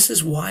 And this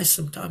is why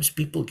sometimes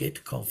people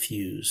get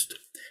confused.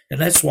 And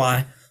that's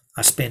why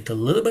I spent a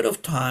little bit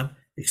of time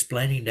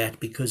explaining that,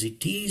 because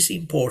it is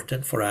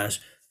important for us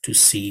to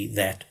see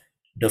that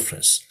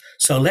difference.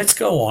 So let's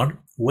go on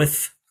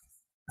with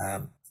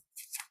 1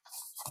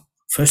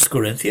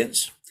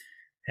 Corinthians.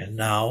 And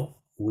now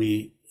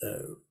we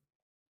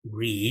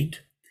read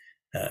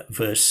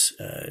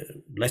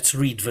let's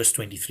read verse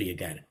 23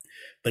 again.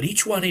 But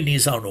each one in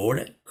his own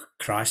order,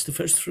 Christ the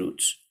first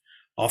fruits.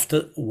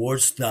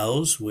 Afterwards,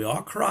 those we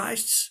are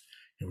Christ's.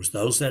 It was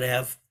those that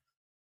have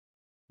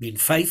been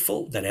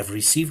faithful, that have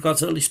received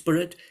God's Holy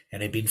Spirit,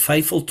 and have been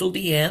faithful till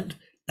the end.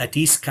 At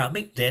his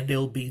coming, then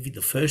they'll be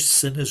the first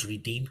sinners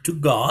redeemed to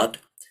God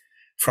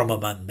from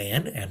among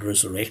men and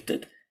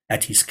resurrected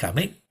at his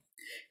coming.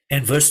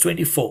 And verse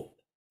 24,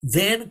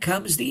 then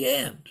comes the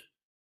end.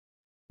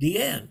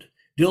 The end.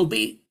 There'll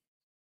be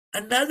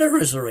another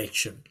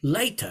resurrection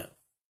later.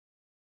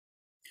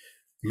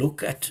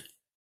 Look at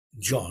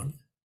John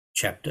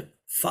chapter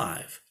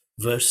 5,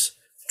 verse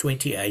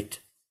 28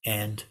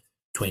 and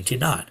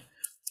 29.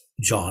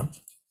 John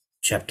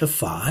chapter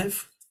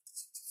 5,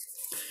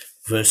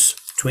 verse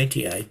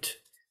 28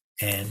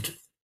 and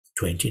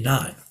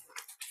 29.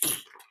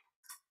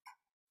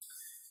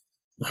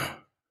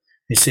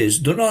 It says,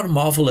 "Do not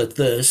marvel at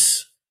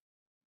this,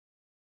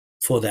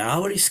 for the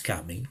hour is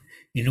coming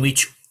in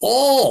which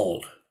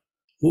all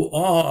who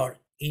are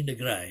in the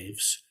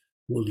graves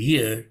will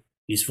hear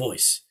his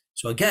voice."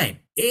 So again,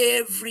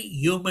 every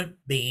human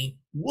being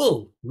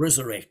will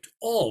resurrect,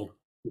 all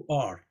who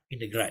are in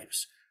the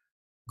graves,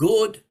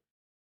 good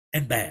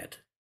and bad,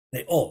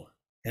 they all.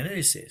 And then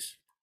it says,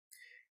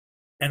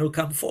 "and will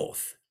come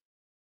forth.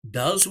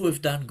 Those who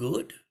have done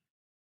good,"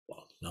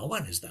 well, no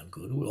one has done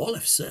good, we all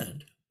have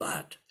sinned,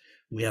 but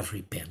we have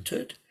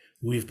repented,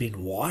 we've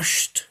been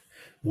washed,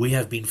 we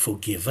have been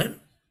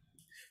forgiven,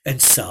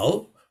 and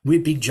so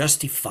we've been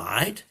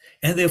justified,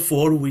 and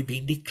therefore we've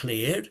been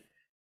declared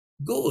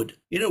good.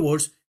 In other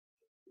words,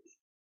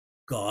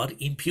 God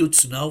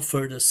imputes no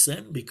further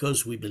sin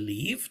because we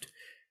believed,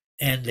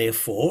 and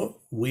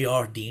therefore we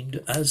are deemed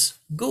as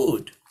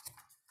good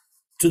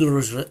to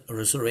the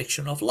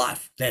resurrection of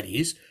life. That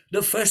is,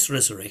 the first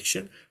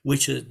resurrection,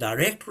 which is a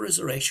direct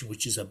resurrection,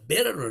 which is a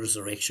better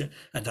resurrection,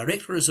 a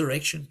direct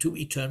resurrection to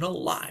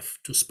eternal life,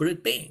 to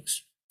spirit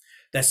beings.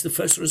 That's the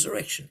first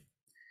resurrection.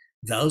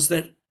 Those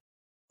that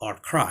are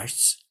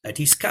Christ's at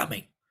his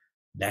coming,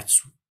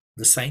 that's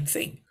the same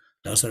thing.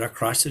 Those that are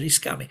Christ at his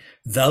coming,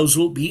 those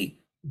will be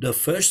the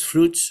first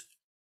fruits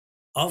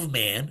of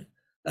man,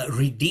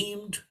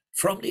 redeemed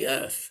from the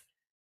earth.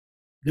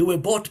 They were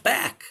bought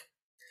back.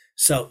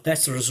 So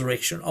that's the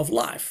resurrection of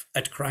life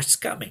at Christ's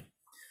coming.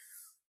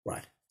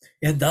 Right.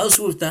 And those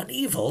who have done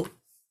evil,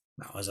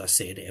 now, as I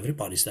said,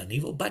 everybody's done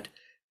evil, but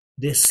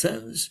their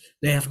sins,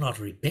 they have not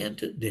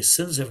repented, their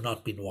sins have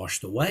not been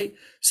washed away,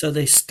 so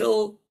they're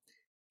still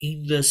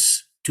in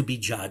this to be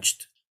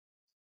judged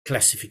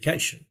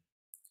classification.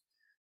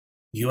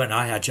 You and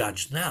I are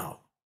judged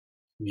now.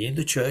 We're in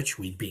the church,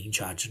 we're being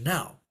judged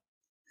now.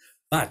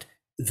 But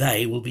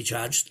they will be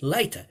judged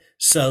later.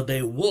 So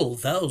they will,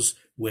 those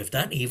who have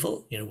done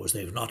evil, in other words,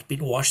 they've not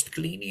been washed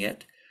clean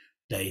yet,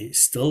 they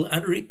still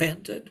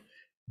unrepented,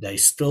 they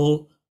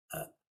still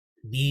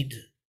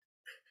need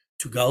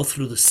to go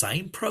through the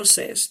same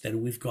process that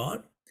we've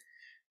gone,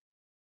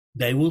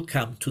 they will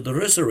come to the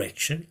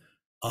resurrection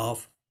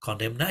of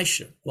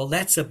condemnation. Well,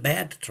 that's a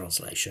bad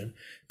translation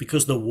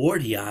because the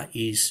word here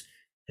is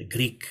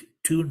Greek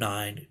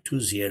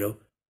 2920,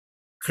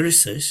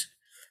 krisis,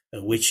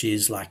 which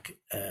is like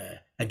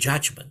a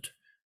judgment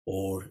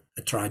or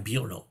a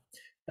tribunal,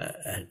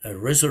 a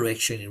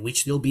resurrection in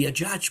which there'll be a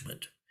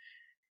judgment.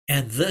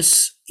 And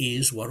this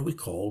is what we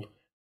call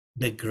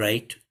the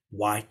great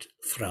white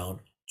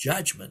throne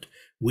judgment,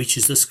 which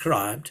is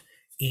described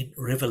in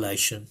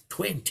Revelation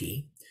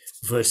 20,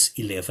 verse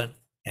 11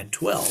 and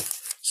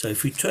 12. So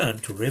if we turn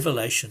to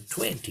Revelation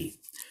 20,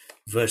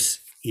 verse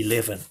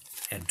 11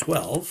 and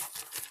 12,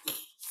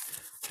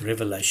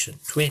 Revelation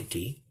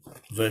 20,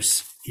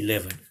 verse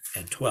 11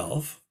 and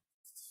 12,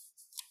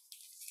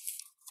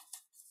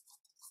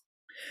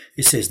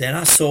 it says, "Then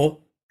I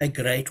saw a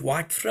great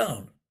white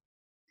throne,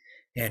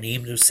 and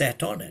him who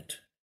sat on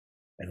it."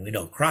 And we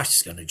know Christ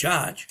is going to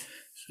judge,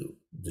 so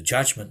the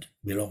judgment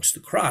belongs to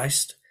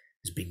Christ,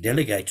 is being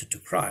delegated to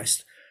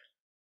Christ,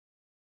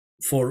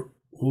 "for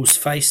whose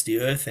face the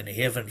earth and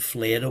heaven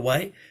fled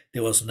away.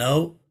 There was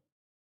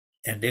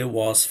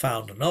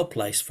found no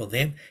place for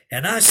them.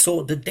 And I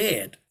saw the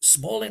dead,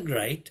 small and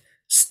great,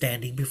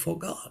 standing before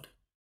God."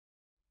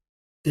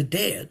 The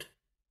dead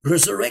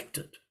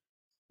resurrected.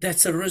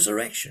 That's a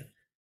resurrection.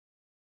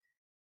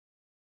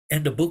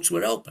 And the books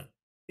were open.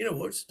 In other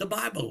words, the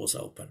Bible was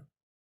open.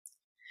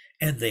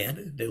 And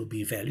then they will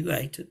be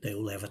evaluated. They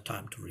will have a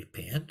time to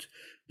repent.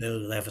 They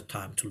will have a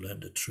time to learn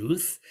the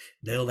truth.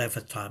 They'll have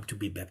a time to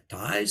be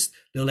baptized.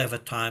 They'll have a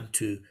time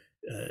to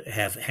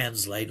have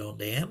hands laid on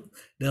them.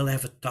 They'll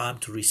have a time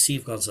to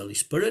receive God's Holy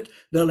Spirit.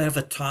 They'll have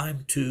a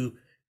time to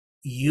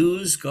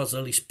use God's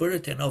Holy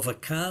Spirit and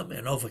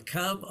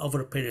overcome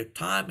over a period of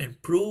time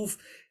and prove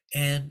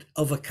and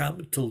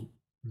overcome till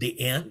the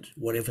end,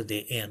 whatever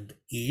the end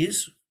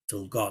is,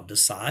 till God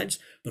decides,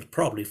 but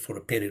probably for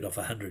a period of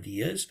 100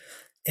 years.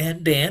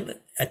 And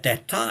then at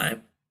that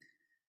time,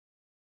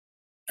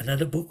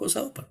 another book was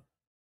open,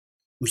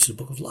 which is the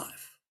book of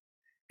life.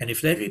 And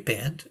if they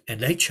repent and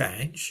they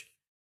change,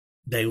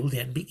 they will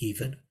then be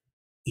given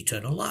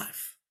eternal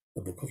life,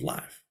 the book of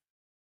life.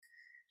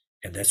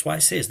 And that's why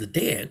it says the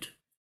dead,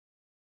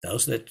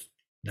 those that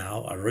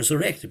now are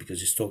resurrected,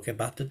 because it's talking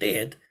about the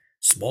dead,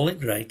 small and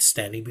great,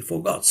 standing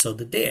before God. So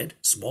the dead,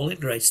 small and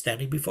great,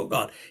 standing before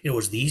God. It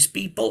was these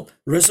people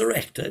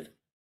resurrected.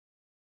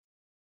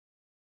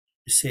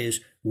 It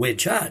says, were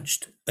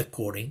judged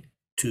according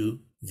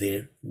to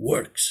their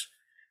works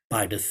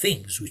by the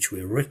things which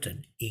were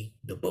written in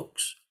the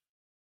books,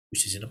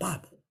 which is in the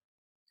Bible.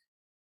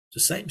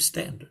 It's the same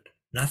standard.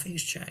 Nothing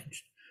has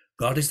changed.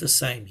 God is the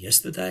same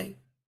yesterday,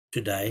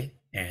 today,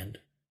 and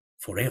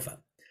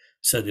forever.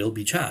 So they'll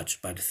be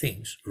judged by the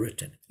things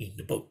written in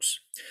the books.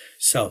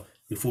 So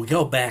if we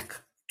go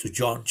back to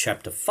John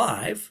chapter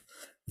 5,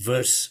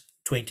 verse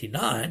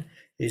 29,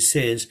 it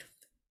says,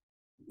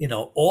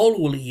 all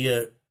will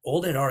hear,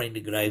 all that are in the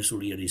graves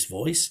will hear his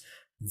voice,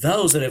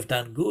 those that have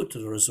done good to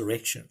the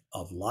resurrection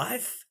of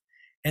life,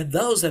 and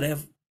those that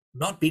have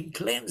not been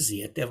cleansed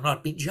yet, they have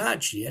not been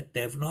judged yet,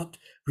 they have not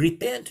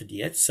repented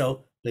yet,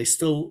 so they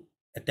still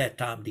at that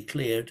time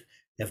declared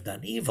have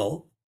done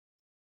evil,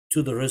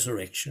 to the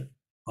resurrection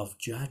of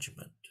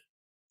judgment,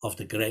 of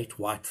the great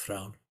white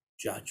throne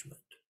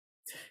judgment.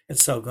 And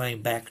so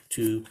going back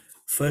to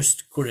 1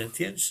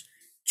 Corinthians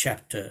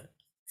chapter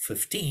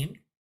 15,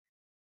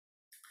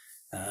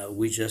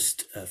 we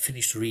just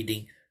finished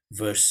reading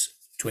verse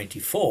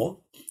 24,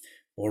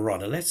 or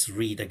rather, let's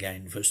read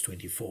again verse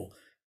 24,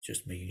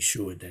 just making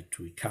sure that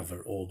we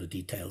cover all the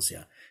details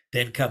here.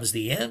 Then comes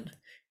the end,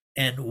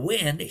 and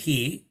when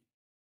he,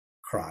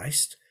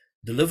 Christ,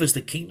 delivers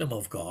the kingdom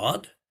of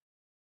God,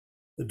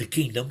 the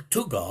kingdom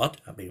to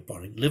God,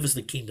 delivers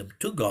the kingdom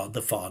to God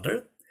the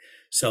Father.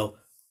 So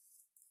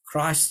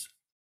Christ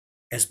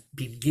has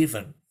been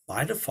given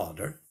by the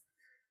Father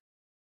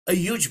a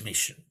huge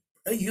mission.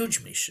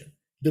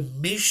 The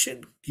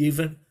mission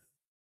given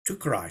to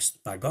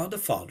Christ by God the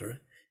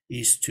Father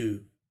is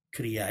to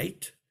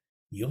create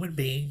human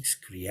beings,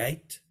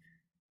 create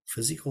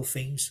physical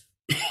things,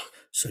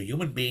 so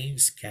human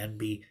beings can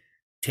be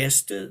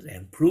tested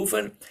and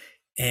proven.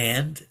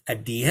 And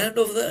at the end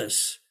of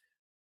this,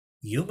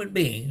 human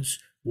beings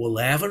will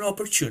have an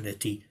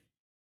opportunity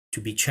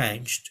to be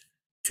changed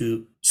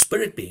to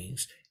spirit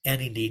beings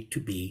and indeed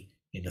to be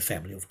in the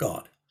family of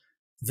God.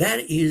 That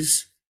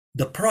is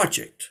the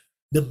project,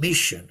 the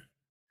mission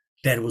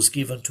that was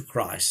given to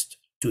Christ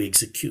to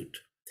execute.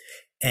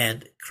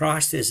 And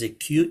Christ is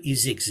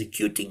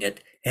executing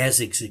it,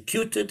 has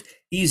executed,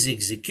 is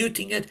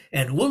executing it,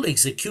 and will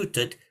execute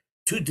it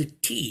to the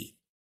T,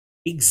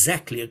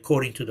 exactly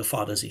according to the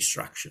Father's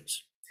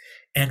instructions.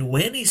 And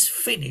when it's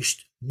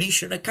finished,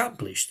 mission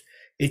accomplished,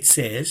 it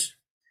says,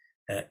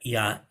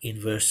 in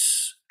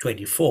verse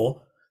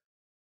 24,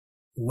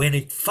 when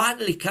it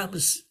finally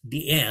comes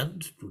the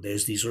end,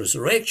 there's these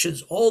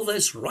resurrections, all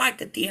this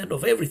right at the end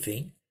of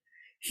everything,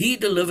 he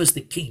delivers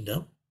the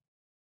kingdom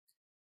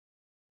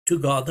to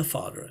God the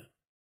Father,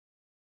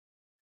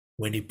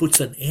 when he puts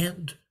an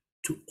end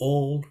to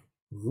all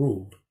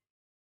rule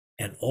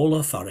and all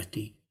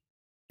authority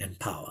and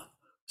power.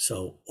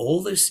 So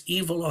all this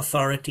evil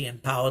authority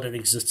and power that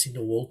exists in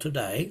the world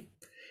today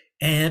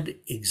and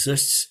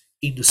exists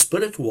in the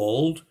spirit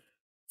world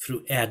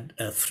through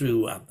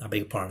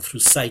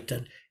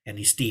Satan and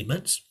his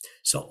demons.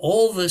 So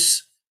all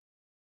this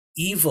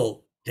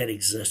evil that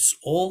exists,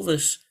 all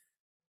this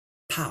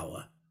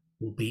power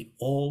will be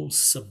all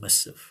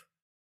submissive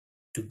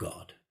to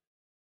God.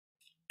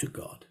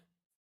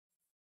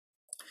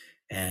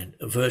 And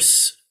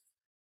verse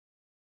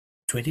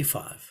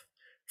 25,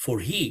 for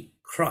he,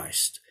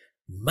 Christ,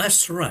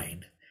 must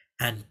reign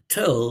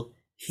until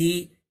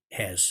he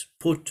has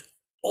put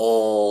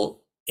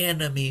all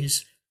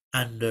enemies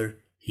under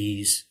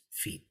his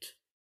feet.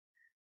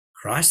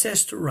 Christ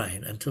has to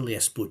reign until he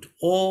has put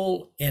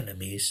all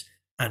enemies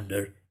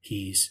under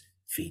his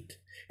feet.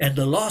 And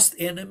the last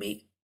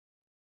enemy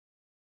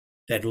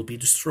that will be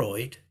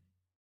destroyed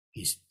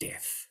is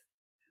death.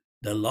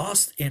 The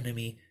last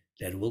enemy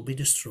that will be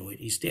destroyed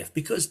is death,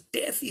 because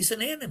death is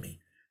an enemy,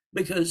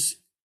 because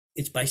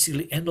it's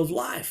basically end of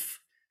life.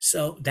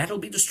 So that'll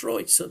be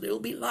destroyed. So there will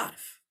be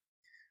life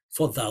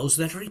for those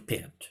that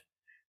repent.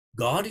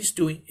 God is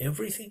doing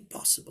everything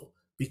possible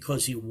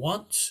because he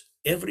wants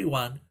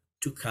everyone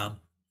to come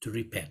to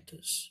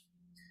repentance.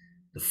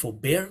 The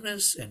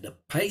forbearance and the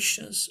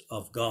patience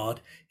of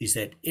God is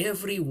that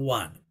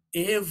everyone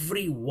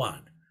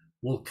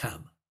will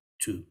come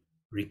to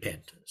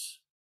repentance.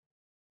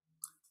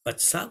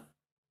 But some,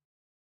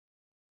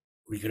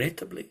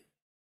 regrettably,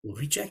 will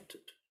reject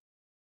it.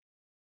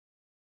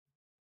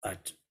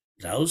 But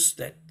those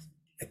that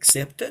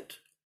accept it,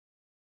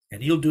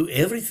 and he'll do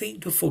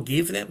everything to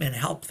forgive them and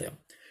help them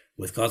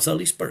with God's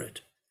Holy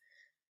Spirit.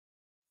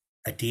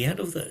 At the end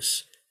of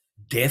this,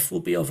 death will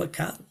be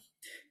overcome,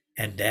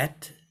 and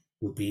that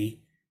will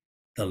be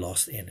the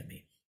lost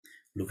enemy.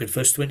 Look at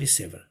verse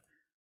 27.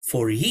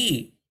 For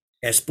he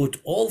has put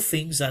all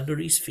things under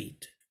his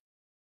feet.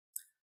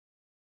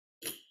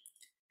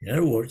 In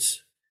other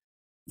words,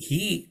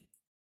 he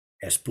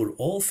has put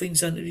all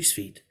things under his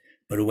feet,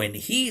 but when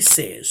he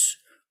says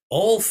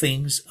all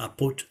things are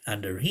put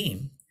under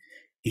him,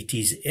 it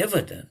is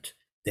evident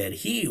that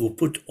he who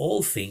put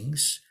all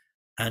things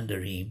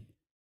under him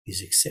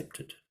is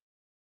accepted.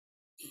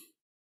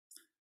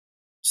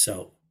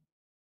 So,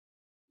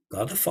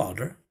 God the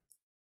Father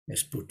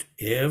has put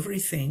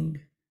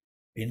everything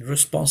in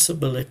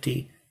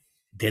responsibility,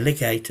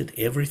 delegated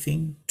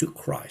everything to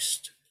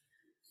Christ.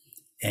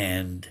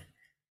 And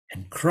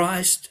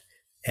Christ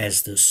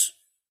has this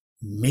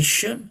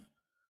mission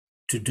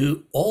to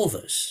do all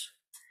this.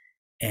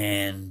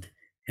 And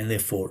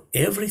therefore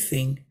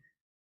everything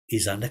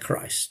is under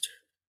Christ.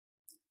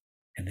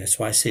 And that's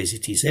why it says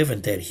it is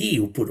evident that he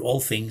who put all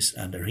things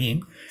under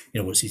him, in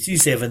other words, it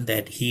is evident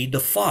that he, the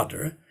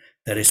Father,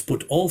 that has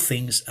put all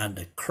things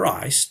under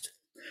Christ,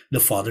 The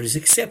Father is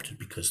accepted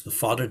because the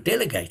Father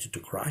delegated to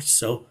Christ,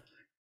 so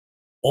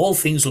all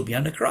things will be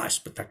under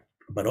Christ.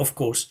 But of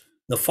course,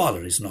 the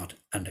Father is not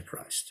under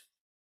Christ.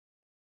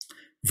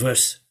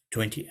 Verse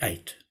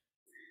 28.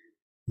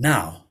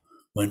 Now,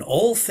 when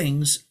all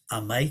things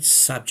are made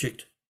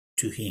subject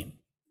to him,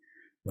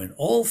 when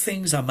all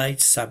things are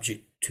made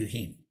subject to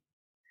him,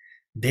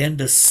 then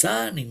the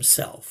Son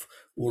himself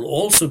will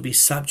also be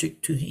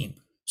subject to him.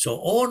 So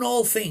on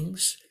all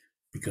things,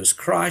 because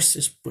Christ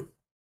has put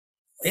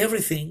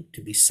everything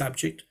to be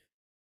subject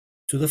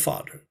to the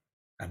Father,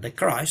 under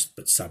Christ,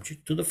 but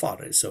subject to the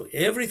Father. So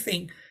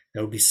everything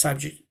that will be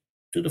subject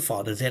to the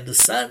Father, then the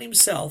Son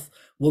himself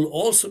will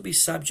also be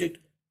subject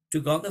to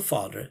God the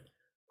Father,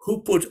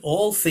 who put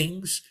all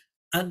things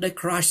under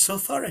Christ's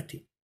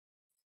authority,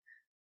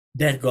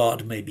 that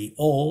God may be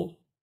all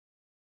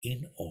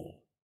in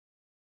all.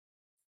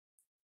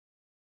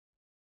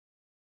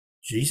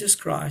 Jesus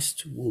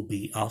Christ will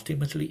be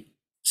ultimately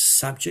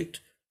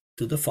subject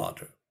to the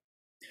Father.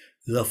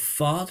 The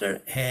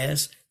Father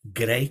has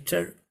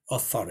greater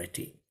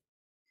authority.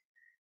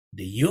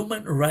 The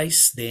human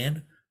race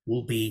then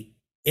will be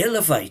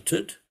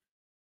elevated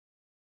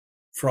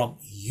from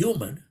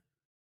human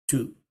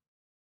to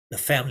the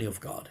family of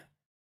God.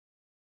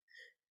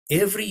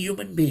 Every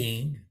human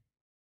being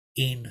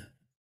in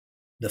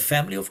the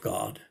family of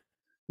God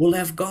will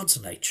have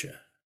God's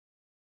nature,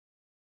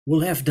 will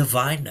have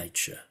divine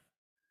nature,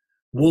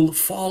 will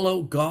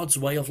follow God's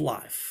way of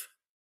life,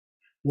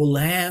 will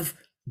have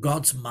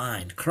God's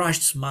mind,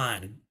 Christ's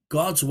mind,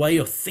 God's way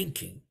of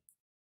thinking.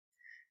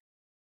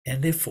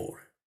 And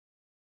therefore,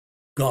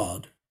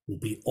 God will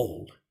be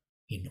all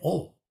in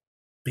all,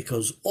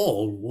 because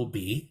all will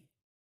be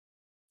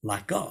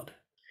like God.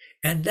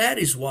 And that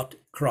is what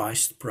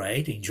Christ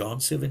prayed in John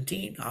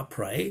 17. I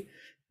pray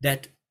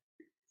that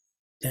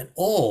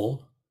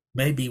all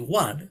may be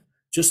one,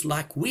 just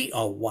like we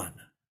are one,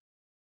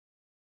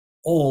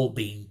 all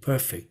being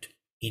perfect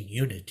in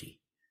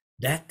unity.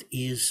 That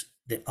is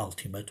the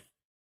ultimate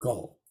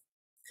goal.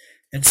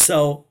 And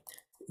so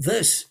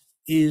this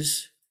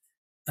is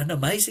an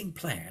amazing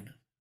plan,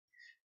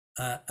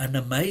 an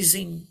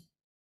amazing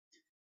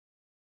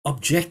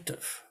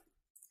objective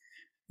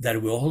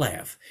that we all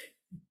have.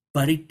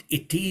 But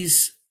it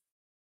is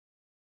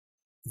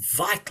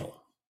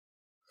vital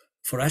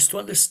for us to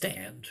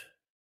understand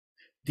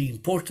the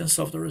importance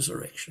of the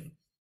resurrection,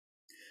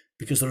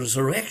 because the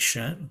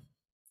resurrection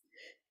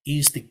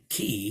is the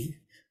key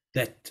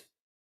that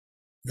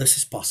this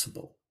is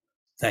possible,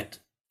 that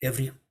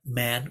every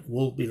man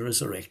will be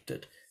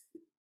resurrected.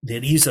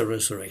 There is a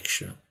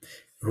resurrection.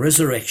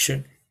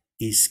 Resurrection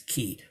is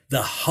key.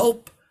 The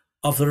hope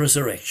of the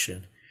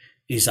resurrection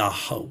is our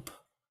hope,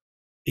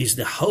 is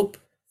the hope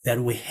that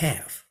we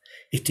have.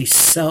 It is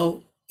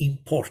so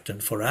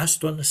important for us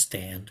to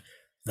understand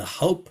the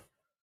hope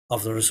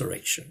of the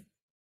resurrection.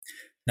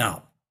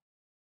 Now,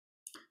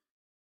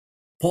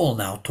 Paul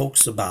now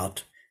talks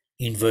about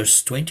in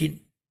verse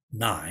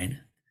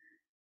 29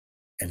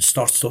 and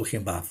starts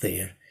talking about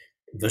there.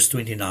 Verse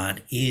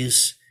 29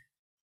 is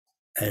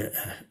a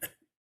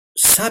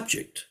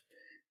subject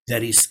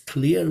that is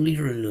clearly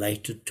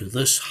related to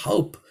this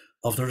hope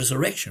of the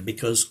resurrection,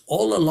 because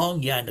all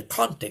along here in the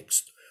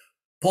context,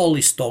 Paul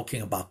is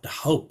talking about the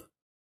hope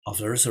of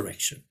the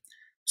resurrection.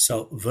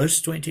 So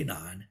verse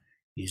 29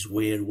 is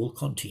where we'll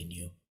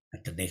continue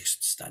at the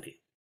next study.